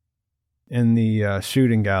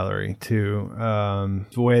shooting gallery too.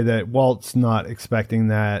 The way that Walt's not expecting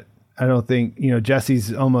that. I don't think, you know,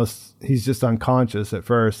 Jesse's he's just unconscious at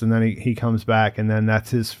first, and then he comes back, and then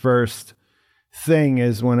that's his first thing,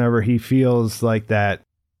 is whenever he feels like that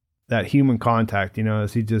human contact, you know,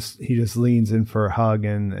 as he just leans in for a hug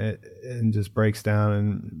and just breaks down.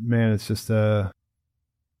 And man, it's just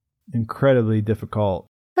incredibly difficult.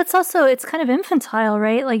 That's also, it's kind of infantile,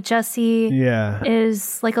 right? Like Jesse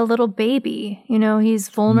is like a little baby, you know, he's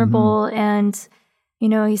vulnerable and, you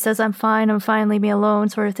know, he says, I'm fine, leave me alone,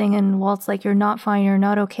 sort of thing. And Walt's like, you're not fine, you're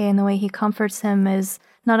not okay. And the way he comforts him is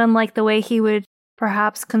not unlike the way he would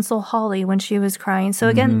perhaps console Holly when she was crying. So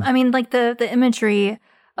again, I mean, like the imagery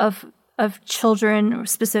of children,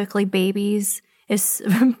 specifically babies, is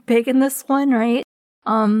big in this one, right?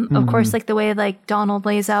 Of course, like the way like Donald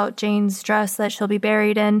lays out Jane's dress that she'll be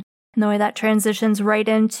buried in, and the way that transitions right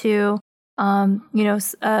into, you know,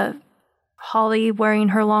 Holly wearing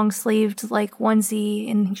her long-sleeved like onesie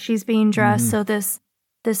and she's being dressed. So this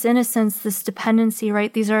innocence, this dependency,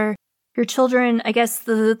 right? These are your children. I guess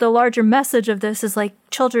the larger message of this is like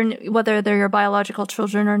children, whether they're your biological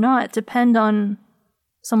children or not, depend on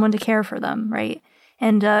someone to care for them, right?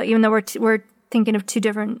 And even though we're thinking of two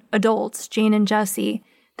different adults, Jane and Jesse,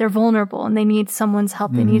 they're vulnerable and they need someone's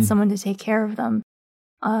help. They need someone to take care of them.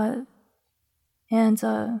 That's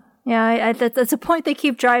a point they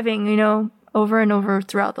keep driving, you know, over and over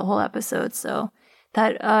throughout the whole episode. So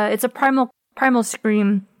that it's a primal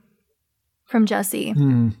scream from Jesse.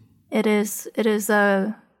 It is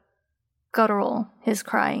guttural, his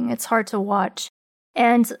crying. It's hard to watch.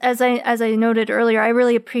 And as I noted earlier, I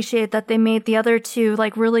really appreciate that they made the other two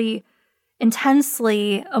like really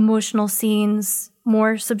intensely emotional scenes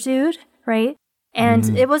more subdued, right?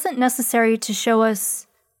 And it wasn't necessary to show us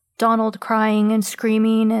Donald crying and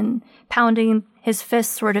screaming and pounding his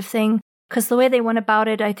fists sort of thing, because the way they went about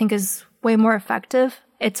it, I think, is way more effective.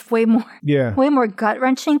 It's way more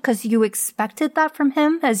gut-wrenching, because you expected that from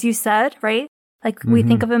him, as you said, right? Like, we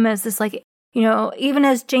think of him as this, like, You know, even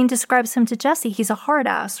as Jane describes him to Jesse, he's a hard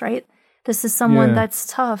ass, right? This is someone that's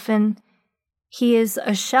tough, and he is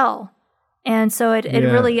a shell. And so it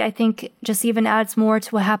really, I think, just even adds more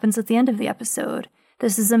to what happens at the end of the episode.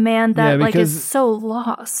 This is a man that is so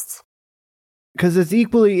lost. Because it's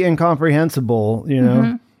equally incomprehensible, you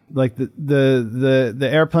know? Like the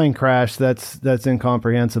airplane crash, that's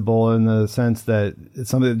incomprehensible in the sense that it's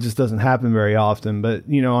something that just doesn't happen very often. But,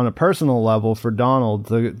 you know, on a personal level for Donald,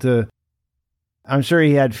 to I'm sure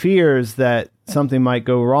he had fears that something might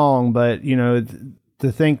go wrong, but, you know,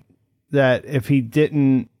 to think that if he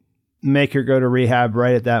didn't make her go to rehab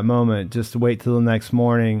right at that moment, just to wait till the next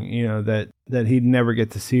morning, you know, that he'd never get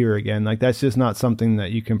to see her again. Like, that's just not something that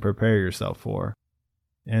you can prepare yourself for.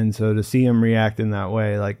 And so to see him react in that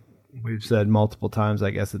way, like we've said multiple times, I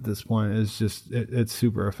guess at this point, is just, it's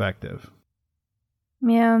super effective.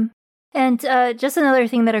 Yeah. And just another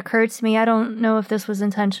thing that occurred to me, I don't know if this was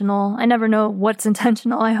intentional. I never know what's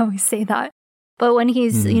intentional. I always say that. But when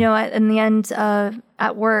he's, you know, in the end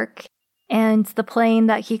at work, and the plane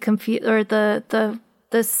that he I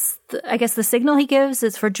guess the signal he gives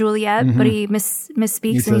is for Juliet, but he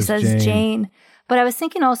misspeaks and he says Jane. But I was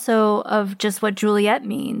thinking also of just what Juliet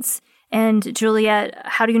means. And Juliet,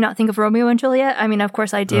 how do you not think of Romeo and Juliet? I mean, of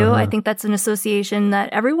course I do. I think that's an association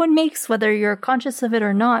that everyone makes, whether you're conscious of it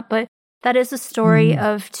or not. But that is a story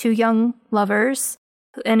of two young lovers,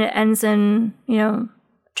 and it ends in, you know,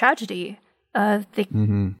 tragedy. They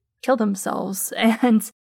kill themselves.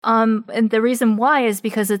 And the reason why is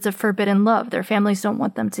because it's a forbidden love. Their families don't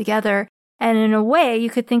want them together. And in a way, you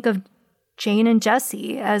could think of Jane and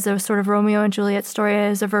Jesse as a sort of Romeo and Juliet story,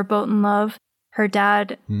 as a verboten love. Her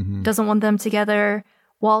dad doesn't want them together.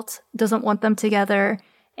 Walt doesn't want them together.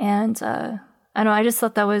 And I don't know, I just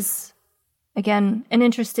thought that was, again, an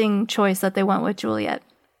interesting choice that they went with Juliet.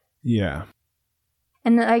 Yeah.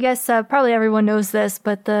 And I guess probably everyone knows this,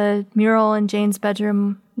 but the mural in Jane's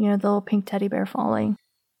bedroom, you know, the little pink teddy bear falling,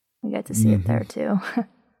 we get to see it there too.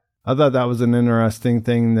 I thought that was an interesting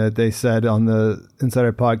thing that they said on the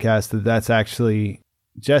Insider podcast, that's actually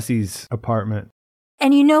Jesse's apartment.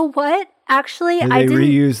 And you know what? Actually, they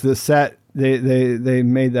reused the set. They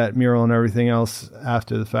made that mural and everything else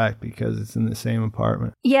after the fact because it's in the same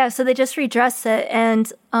apartment. Yeah, so they just redressed it.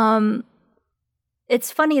 And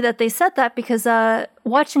it's funny that they said that because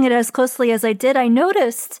watching it as closely as I did, I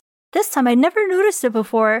noticed this time, I never noticed it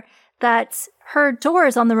before, that her door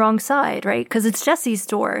is on the wrong side, right? Because it's Jesse's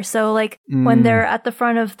door. So like when they're at the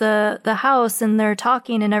front of the house and they're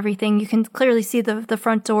talking and everything, you can clearly see the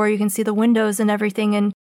front door. You can see the windows and everything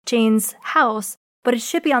in Jane's house, but it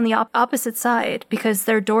should be on the opposite side because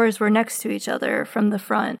their doors were next to each other from the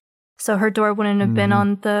front. So her door wouldn't have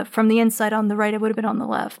been from the inside on the right. It would have been on the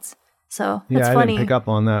left. So that's funny. I didn't pick up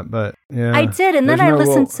on that, but yeah. I did. And then I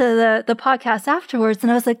listened to the podcast afterwards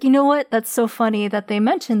and I was like, you know what? That's so funny that they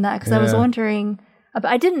mentioned that because I was wondering.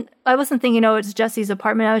 I wasn't thinking, oh, it's Jesse's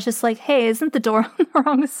apartment. I was just like, hey, isn't the door on the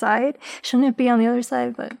wrong side? Shouldn't it be on the other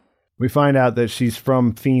side? But we find out that she's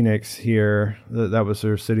from Phoenix here. That was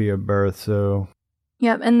her city of birth. So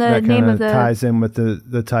yep, and the name of the ties in with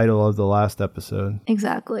the title of the last episode.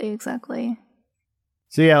 Exactly.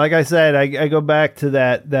 So yeah, like I said, I go back to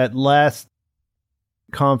that last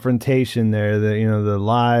confrontation there, the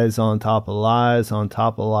lies on top of lies on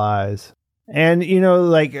top of lies. And,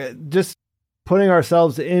 like just putting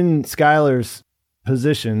ourselves in Skylar's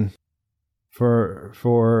position for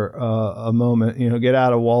a moment, get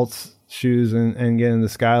out of Walt's shoes and get into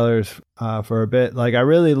Skylar's for a bit. Like, I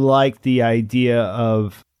really like the idea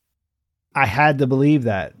of, I had to believe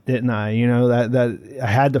that, didn't I? That I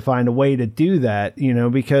had to find a way to do that,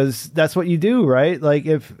 because that's what you do, right? Like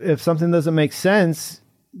if something doesn't make sense,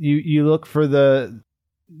 you look for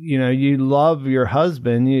you love your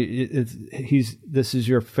husband. This is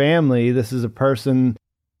your family. This is a person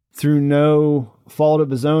through no fault of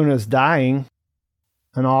his own is dying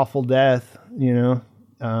an awful death,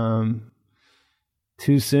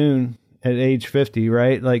 too soon at age 50,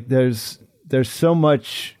 right? Like there's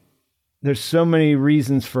so many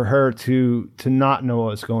reasons for her to not know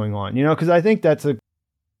what's going on, because I think that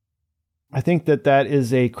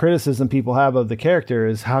is a criticism people have of the character,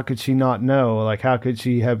 is how could she not know? Like, how could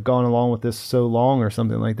she have gone along with this so long or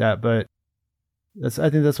something like that? But I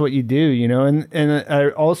think that's what you do, and I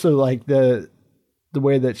also like the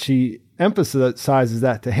way that she emphasizes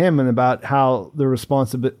that to him and about how the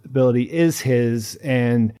responsibility is his.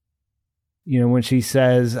 And, when she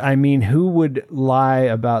says, I mean, who would lie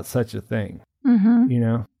about such a thing? Mm-hmm.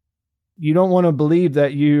 You don't want to believe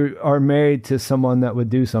that you are married to someone that would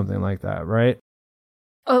do something like that, right?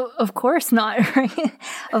 Oh, of course not, right?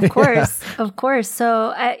 Of course, of course.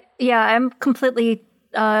 So, I'm completely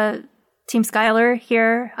Team Skylar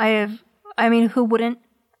here. I mean, who wouldn't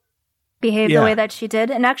behave the way that she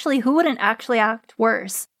did? And actually, who wouldn't actually act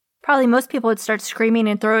worse? Probably most people would start screaming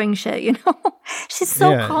and throwing shit, you know? She's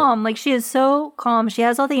so calm. Like, she is so calm. She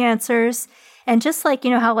has all the answers. And just like,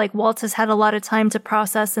 you know, how like Walt has had a lot of time to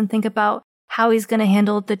process and think about how he's going to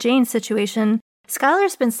handle the Jane situation,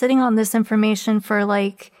 Skylar's been sitting on this information for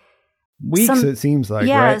like weeks, it seems like,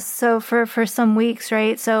 right? So for some weeks,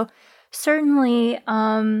 right? So certainly,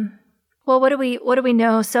 well, what do we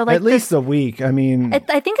know? So like at least a week. I mean,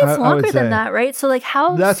 I think it's longer than that, right? So like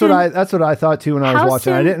how that's what I thought too when I was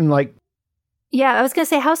watching. I didn't like. Yeah, I was going to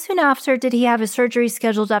say, how soon after did he have his surgery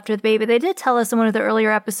scheduled after the baby? They did tell us in one of the earlier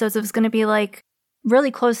episodes it was going to be like really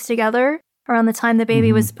close together around the time the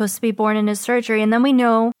baby was supposed to be born in his surgery. And then we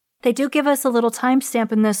know they do give us a little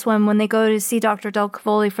timestamp in this one when they go to see Dr. Del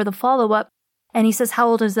Cavoli for the follow-up. And he says, how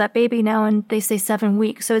old is that baby now? And they say 7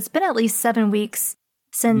 weeks. So it's been at least 7 weeks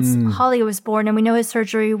since Holly was born. And we know his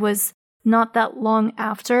surgery was not that long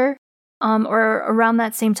after or around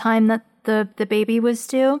that same time that the baby was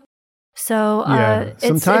due. So it's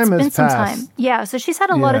been some time. Yeah, so she's had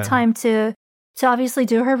a lot of time to obviously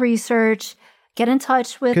do her research, get in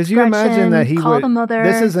touch with Gretchen, you imagine that he call would, the mother.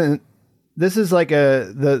 This is like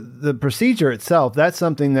the procedure itself. That's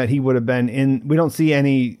something that he would have been in. We don't see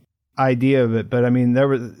any idea of it, but I mean,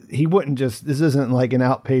 he wouldn't just. This isn't like an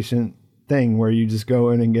outpatient thing where you just go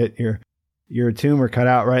in and get your tumor cut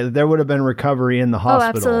out, right? There would have been recovery in the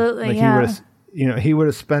hospital. Oh, absolutely, yeah. He would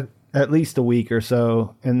have spent at least a week or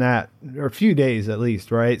so in that, or a few days at least,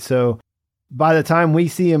 right? So by the time we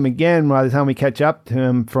see him again, by the time we catch up to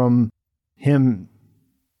him from him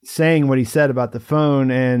saying what he said about the phone,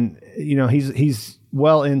 and, you know, he's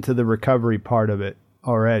well into the recovery part of it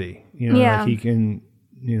already. You know, like he can,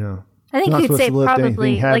 you know, I think you'd say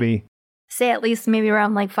probably heavy. Like, say at least maybe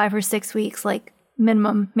around like 5 or 6 weeks, like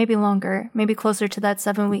minimum, maybe longer, maybe closer to that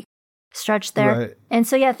 7 week stretch there. Right. And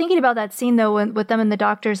so, yeah, thinking about that scene though, with them in the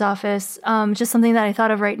doctor's office, just something that I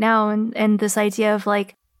thought of right now, and this idea of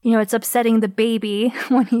like, you know, it's upsetting the baby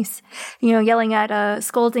when he's, you know, yelling at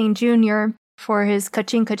scolding Junior for his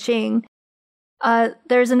ka-ching ka-ching.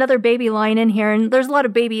 There's another baby line in here, and there's a lot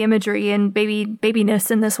of baby imagery and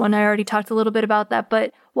babiness in this one. I already talked a little bit about that,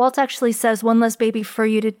 but Walt actually says one less baby for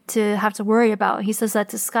you to have to worry about. He says that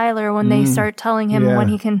to Skylar when they start telling him when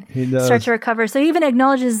he can start to recover. So he even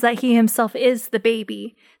acknowledges that he himself is the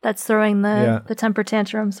baby that's throwing the temper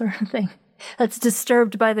tantrum sort of thing, that's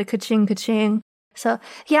disturbed by the ka-ching ka-ching. So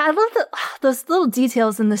yeah, I love those little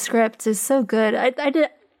details in the script is so good. I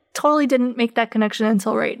totally didn't make that connection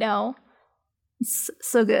until right now. It's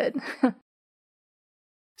so good.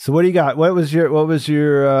 So what do you got? What was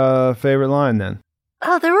your favorite line then?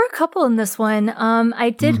 Oh, there were a couple in this one. I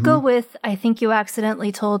did go with, I think you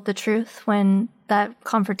accidentally told the truth, when that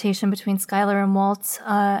confrontation between Skylar and Walt.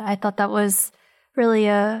 I thought that was really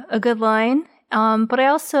a good line. But I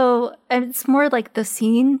also, it's more like the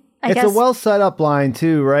scene, I guess. It's a well set up line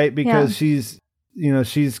too, right? Because she's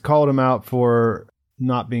called him out for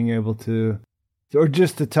not being able to, or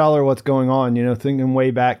just to tell her what's going on, you know, thinking way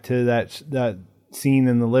back to that scene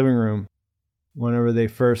in the living room whenever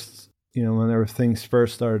things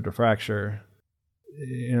first started to fracture,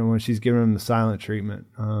 you know, when she's giving him the silent treatment.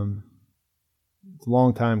 It's a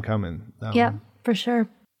long time coming. Yeah, for sure.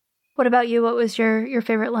 What about you? What was your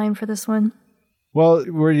favorite line for this one? Well,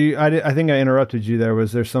 I think I interrupted you there.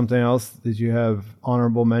 Was there something else? Did you have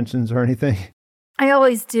honorable mentions or anything? I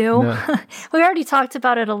always do. No. We already talked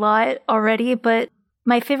about it a lot already, but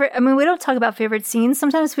my favorite, I mean, we don't talk about favorite scenes.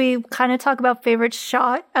 Sometimes we kind of talk about favorite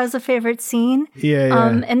shot as a favorite scene. Yeah.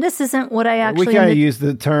 And this isn't what I actually... We kind of use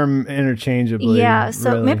the term interchangeably. Yeah,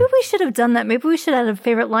 so really. Maybe we should have done that. Maybe we should have a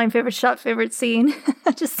favorite line, favorite shot, favorite scene,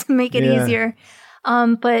 just to make it easier.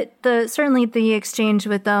 But certainly the exchange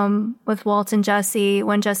with Walt and Jesse,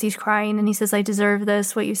 when Jesse's crying and he says, I deserve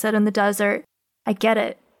this, what you said in the desert. I get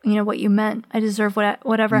it. You know, what you meant. I deserve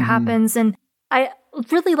whatever happens. And I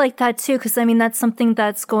really like that too, because I mean, that's something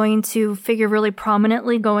that's going to figure really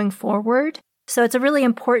prominently going forward. So it's a really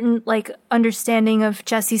important, like, understanding of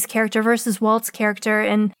Jesse's character versus Walt's character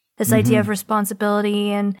and this idea of responsibility.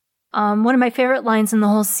 And one of my favorite lines in the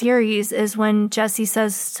whole series is when Jesse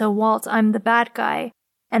says to Walt, I'm the bad guy.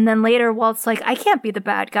 And then later Walt's like, I can't be the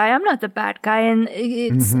bad guy. I'm not the bad guy. And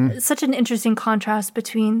it's such an interesting contrast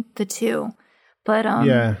between the two. But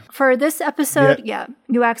for this episode,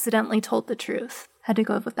 you accidentally told the truth. Had to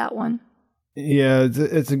go with that one. Yeah,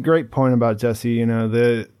 it's a great point about Jesse. You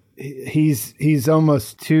know, he's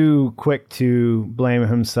almost too quick to blame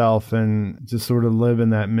himself and just sort of live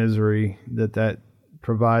in that misery that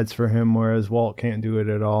provides for him, whereas Walt can't do it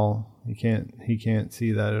at all. He can't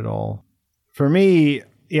see that at all. For me,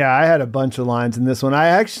 yeah, I had a bunch of lines in this one. I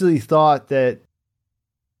actually thought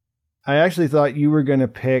you were going to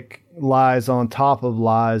pick lies on top of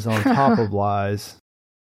lies on top of lies.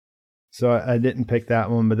 So I didn't pick that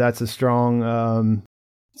one, but that's a strong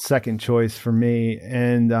second choice for me.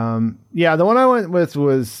 And the one I went with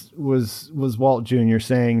was Walt Jr.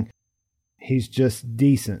 saying he's just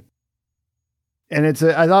decent. And I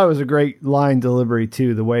thought it was a great line delivery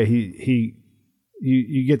too, the way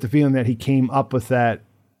you get the feeling that he came up with that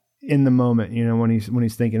in the moment, when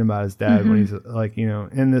he's thinking about his dad, when he's like,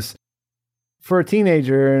 in this, for a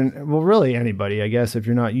teenager, and well, really anybody, I guess, if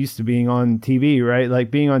you're not used to being on TV, right?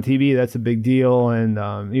 Like being on TV, that's a big deal. And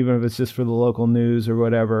even if it's just for the local news or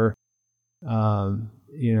whatever, and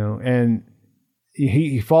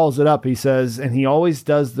he follows it up. He says, and he always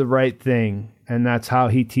does the right thing. And that's how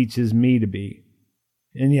he teaches me to be.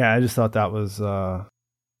 And yeah, I just thought that was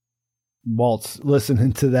Walt's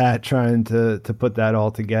listening to that, trying to put that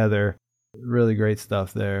all together. Really great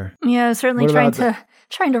stuff there. Yeah, certainly trying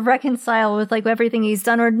to reconcile with like everything he's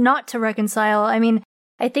done, or not to reconcile. I mean,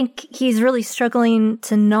 I think he's really struggling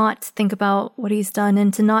to not think about what he's done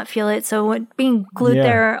and to not feel it. So being glued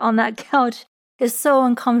there on that couch is so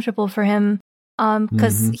uncomfortable for him,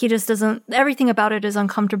 because he just doesn't, everything about it is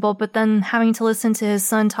uncomfortable. But then having to listen to his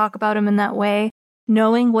son talk about him in that way,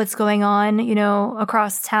 knowing what's going on,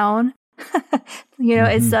 across town,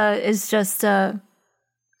 it's just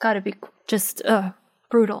gotta be just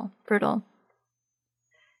brutal.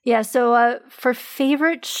 Yeah, so for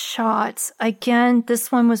favorite shots, again,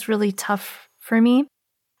 this one was really tough for me.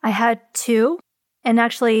 I had two, and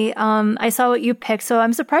actually, I saw what you picked, so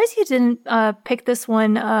I'm surprised you didn't pick this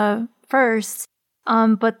one first.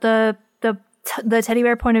 But the teddy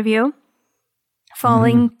bear point of view,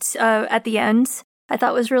 falling at the end, I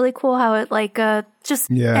thought was really cool. How it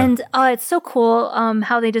and it's so cool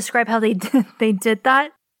how they describe how they did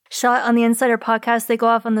that. Shot on the Insider podcast, they go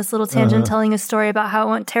off on this little tangent telling a story about how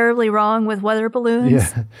it went terribly wrong with weather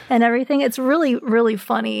balloons and everything. It's really, really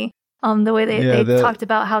funny the way they talked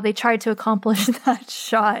about how they tried to accomplish that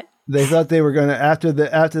shot. They thought they were going to, after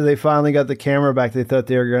they finally got the camera back, they thought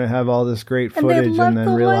they were going to have all this great footage and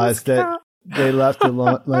then realized that they left the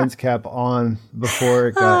lens cap on before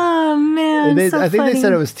it got... Oh, man, I think they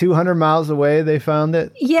said it was 200 miles away they found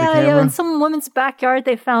it. Yeah, in some woman's backyard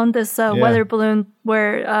they found this weather balloon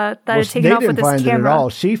where that had taken off with this camera. They didn't find it at all.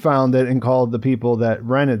 She found it and called the people that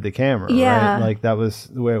rented the camera, right? Like that was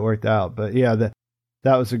the way it worked out. But yeah,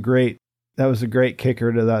 that was a great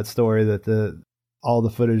kicker to that story, that all the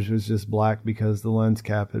footage was just black because the lens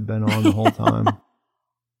cap had been on the whole time.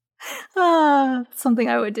 Something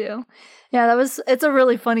I would do. Yeah, it's a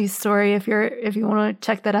really funny story. If you want to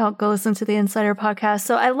check that out, go listen to the Insider podcast.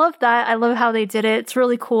 So I love that. I love how they did it. It's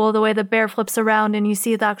really cool the way the bear flips around and you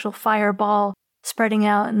see the actual fireball spreading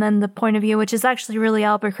out, and then the point of view, which is actually really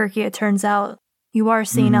Albuquerque. It turns out you are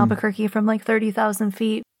seeing Albuquerque from like 30,000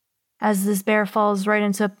 feet as this bear falls right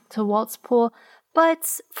into Walt's pool.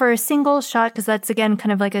 But for a single shot, because that's again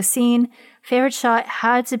kind of like a scene, favorite shot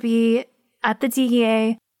had to be at the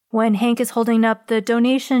DEA, when Hank is holding up the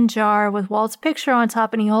donation jar with Walt's picture on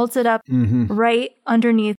top, and he holds it up right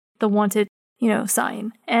underneath the wanted,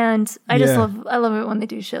 sign. And I love it when they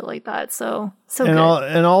do shit like that. So good.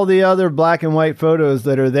 And all the other black and white photos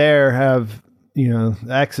that are there have,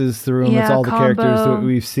 X's through them. It's all the characters that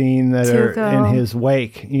we've seen that are in his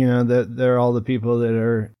wake. That they're all the people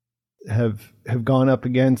that have gone up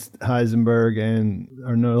against Heisenberg and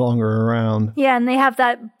are no longer around. Yeah, and they have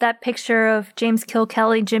that picture of James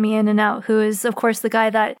Kilkelly, Jimmy In and Out, who is, of course, the guy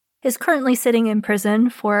that is currently sitting in prison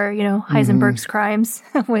for, Heisenberg's crimes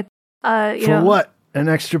with, For what? An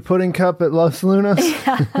extra pudding cup at Los Lunas?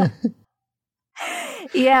 Yeah.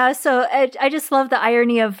 Yeah, so I just love the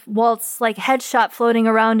irony of Walt's like headshot floating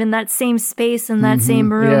around in that same space in that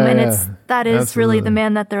same room, and that is really the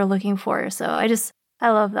man that they're looking for. So I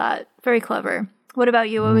love that. Very clever. What about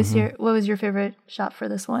you? What was your favorite shot for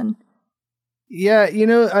this one? Yeah,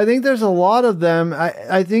 I think there's a lot of them.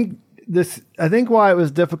 I think why it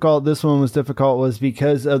was difficult, this one was difficult, was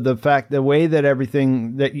because of the way that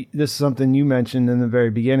everything, this is something you mentioned in the very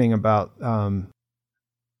beginning about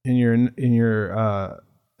in your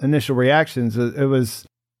initial reactions. It was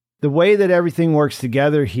the way that everything works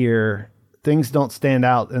together here. Things don't stand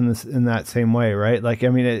out in that same way, right? Like, I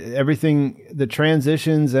mean, everything, the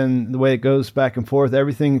transitions and the way it goes back and forth,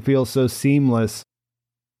 everything feels so seamless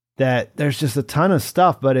that there's just a ton of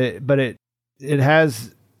stuff, but it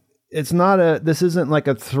has it's not this isn't like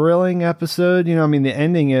a thrilling episode, you know, I mean, the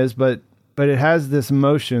ending is, but it has this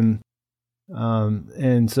emotion.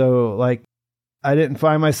 And so like, I didn't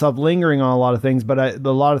find myself lingering on a lot of things, but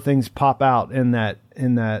a lot of things pop out in that.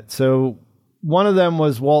 So one of them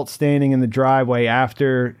was Walt standing in the driveway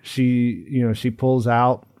after she pulls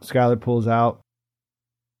out, Skyler pulls out.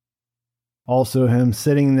 Also him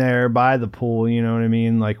sitting there by the pool, you know what I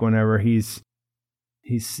mean? Like whenever he's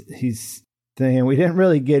thinking, we didn't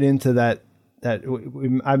really get into that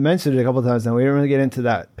I mentioned it a couple of times now. We didn't really get into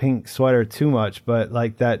that pink sweater too much, but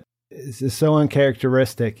like that is so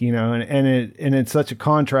uncharacteristic, you know, and it's such a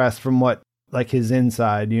contrast from what like his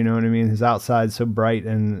inside, you know what I mean? His outside so bright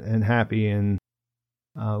and happy and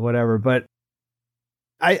whatever. But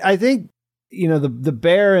I think, you know, the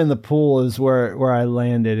bear in the pool is where I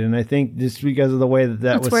landed, and I think just because of the way that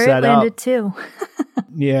That's was where set it landed up. too.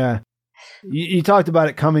 Yeah. You talked about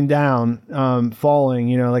it coming down, falling,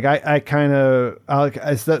 you know, like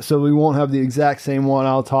so we won't have the exact same one.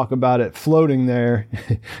 I'll talk about it floating there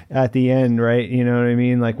at the end, right? You know what I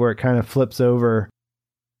mean? Like where it kind of flips over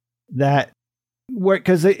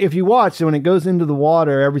because if you watch, when it goes into the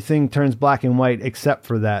water, everything turns black and white except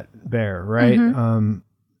for that bear, right? Mm-hmm.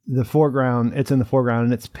 The foreground, it's in the foreground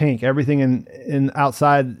and it's pink. Everything in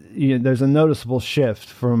outside, you know, there's a noticeable shift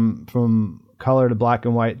from color to black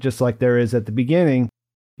and white, just like there is at the beginning.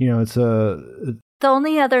 You know, the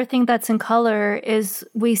only other thing that's in color is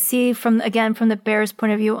we see from the bear's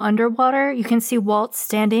point of view underwater. You can see Walt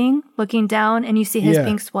standing, looking down, and you see his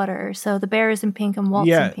pink sweater. So the bear is in pink and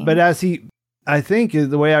Walt's in pink. But I think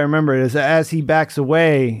the way I remember it is as he backs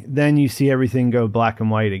away, then you see everything go black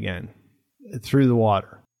and white again through the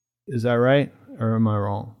water. Is that right? Or am I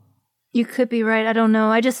wrong? You could be right. I don't know.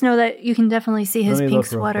 I just know that you can definitely see his pink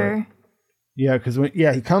sweater. Yeah, because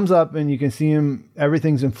he comes up and you can see him.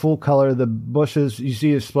 Everything's in full color. The bushes, you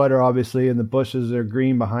see his sweater obviously, and the bushes are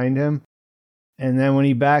green behind him. And then when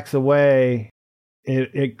he backs away,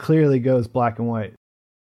 it clearly goes black and white.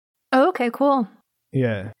 Oh, okay, cool.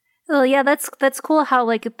 Yeah. Well, yeah, that's cool. How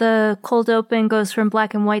like the cold open goes from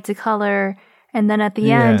black and white to color, and then at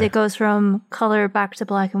the end it goes from color back to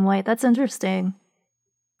black and white. That's interesting.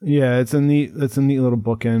 Yeah, it's a neat little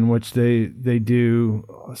bookend, which they do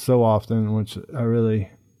so often, which I really,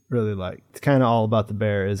 really like. It's kind of all about the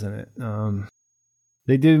bear, isn't it?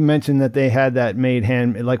 They do mention that they had that made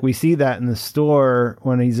like we see that in the store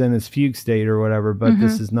when he's in his fugue state or whatever, but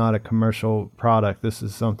this is not a commercial product. This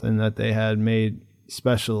is something that they had made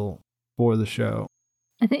special for the show.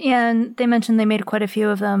 I think, and they mentioned they made quite a few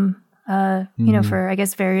of them, you know, for I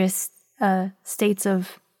guess various states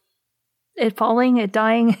of it falling, it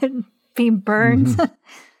dying, it being burned.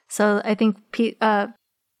 So I think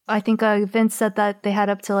Vince said that they had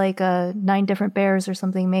up to like 9 different bears or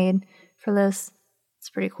something made for this. It's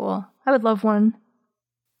pretty cool. I would love one.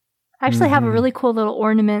 I actually have a really cool little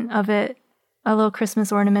ornament of it, a little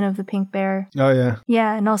Christmas ornament of the pink bear. Oh yeah.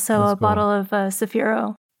 Yeah, and also a bottle of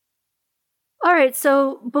Sapporo. All right,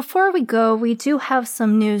 so before we go, we do have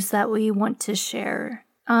some news that we want to share.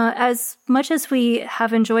 As much as we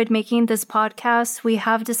have enjoyed making this podcast, we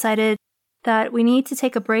have decided that we need to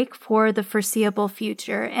take a break for the foreseeable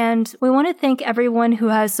future. And we want to thank everyone who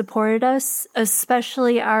has supported us,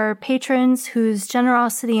 especially our patrons whose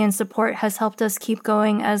generosity and support has helped us keep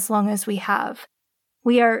going as long as we have.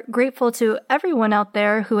 We are grateful to everyone out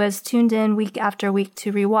there who has tuned in week after week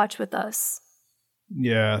to rewatch with us.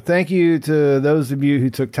 Yeah, thank you to those of you who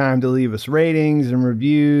took time to leave us ratings and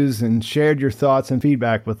reviews and shared your thoughts and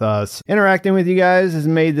feedback with us. Interacting with you guys has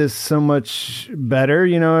made this so much better.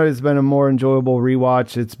 You know, it's been a more enjoyable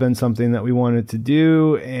rewatch. It's been something that we wanted to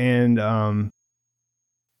do, and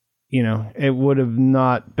you know, it would have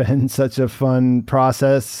not been such a fun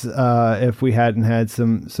process if we hadn't had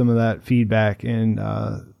some of that feedback and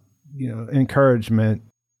you know, encouragement.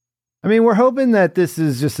 I mean, we're hoping that this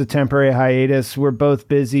is just a temporary hiatus. We're both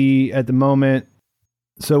busy at the moment,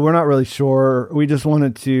 so we're not really sure. We just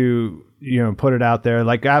wanted to, you know, put it out there.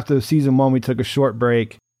 Like after season 1, we took a short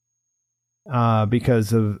break for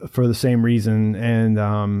the same reason,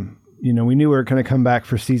 and you know, we knew we were going to come back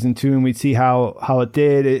for season 2, and we'd see how it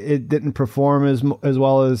did. It didn't perform as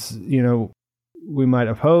well as, you know, we might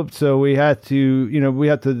have hoped. So we had to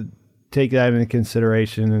take that into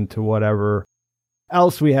consideration into whatever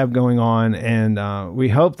else we have going on, and we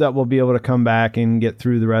hope that we'll be able to come back and get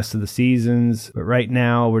through the rest of the seasons, but right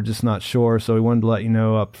now we're just not sure, so we wanted to let you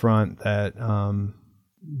know up front that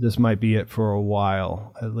this might be it for a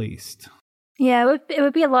while at least. Yeah, it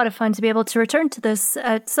would be a lot of fun to be able to return to this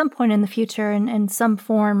at some point in the future in some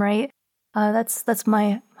form, right? That's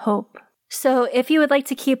my hope. So if you would like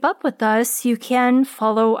to keep up with us, you can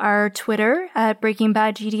follow our Twitter at Breaking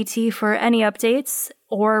Bad GDT for any updates,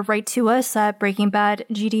 or write to us at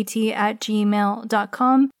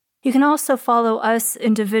breakingbadgdt@gmail.com. You can also follow us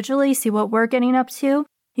individually, see what we're getting up to.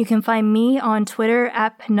 You can find me on Twitter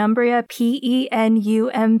at Penumbria,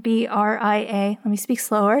 Penumbria. Let me speak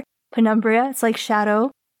slower. Penumbria, it's like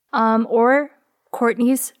shadow. Or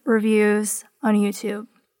Courtney's Reviews on YouTube.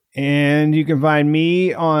 And you can find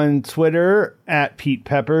me on Twitter at Pete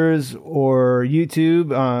Peppers, or YouTube.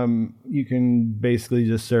 You can basically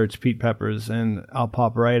just search Pete Peppers and I'll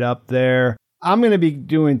pop right up there. I'm going to be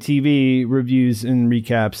doing TV reviews and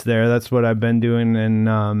recaps there. That's what I've been doing, and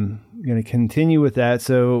I'm going to continue with that.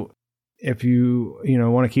 So if you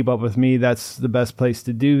want to keep up with me, that's the best place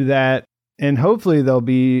to do that. And hopefully there'll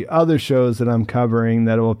be other shows that I'm covering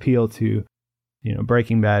that will appeal to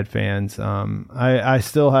Breaking Bad fans. I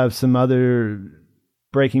still have some other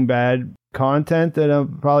Breaking Bad content that I'll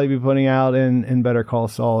probably be putting out in Better Call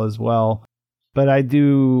Saul as well. But I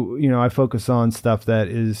do, I focus on stuff that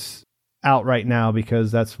is out right now,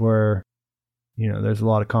 because that's where, there's a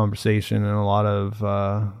lot of conversation and a lot of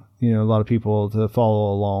people to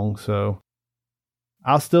follow along. So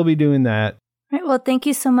I'll still be doing that. All right. Well, thank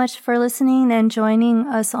you so much for listening and joining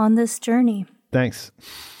us on this journey. Thanks.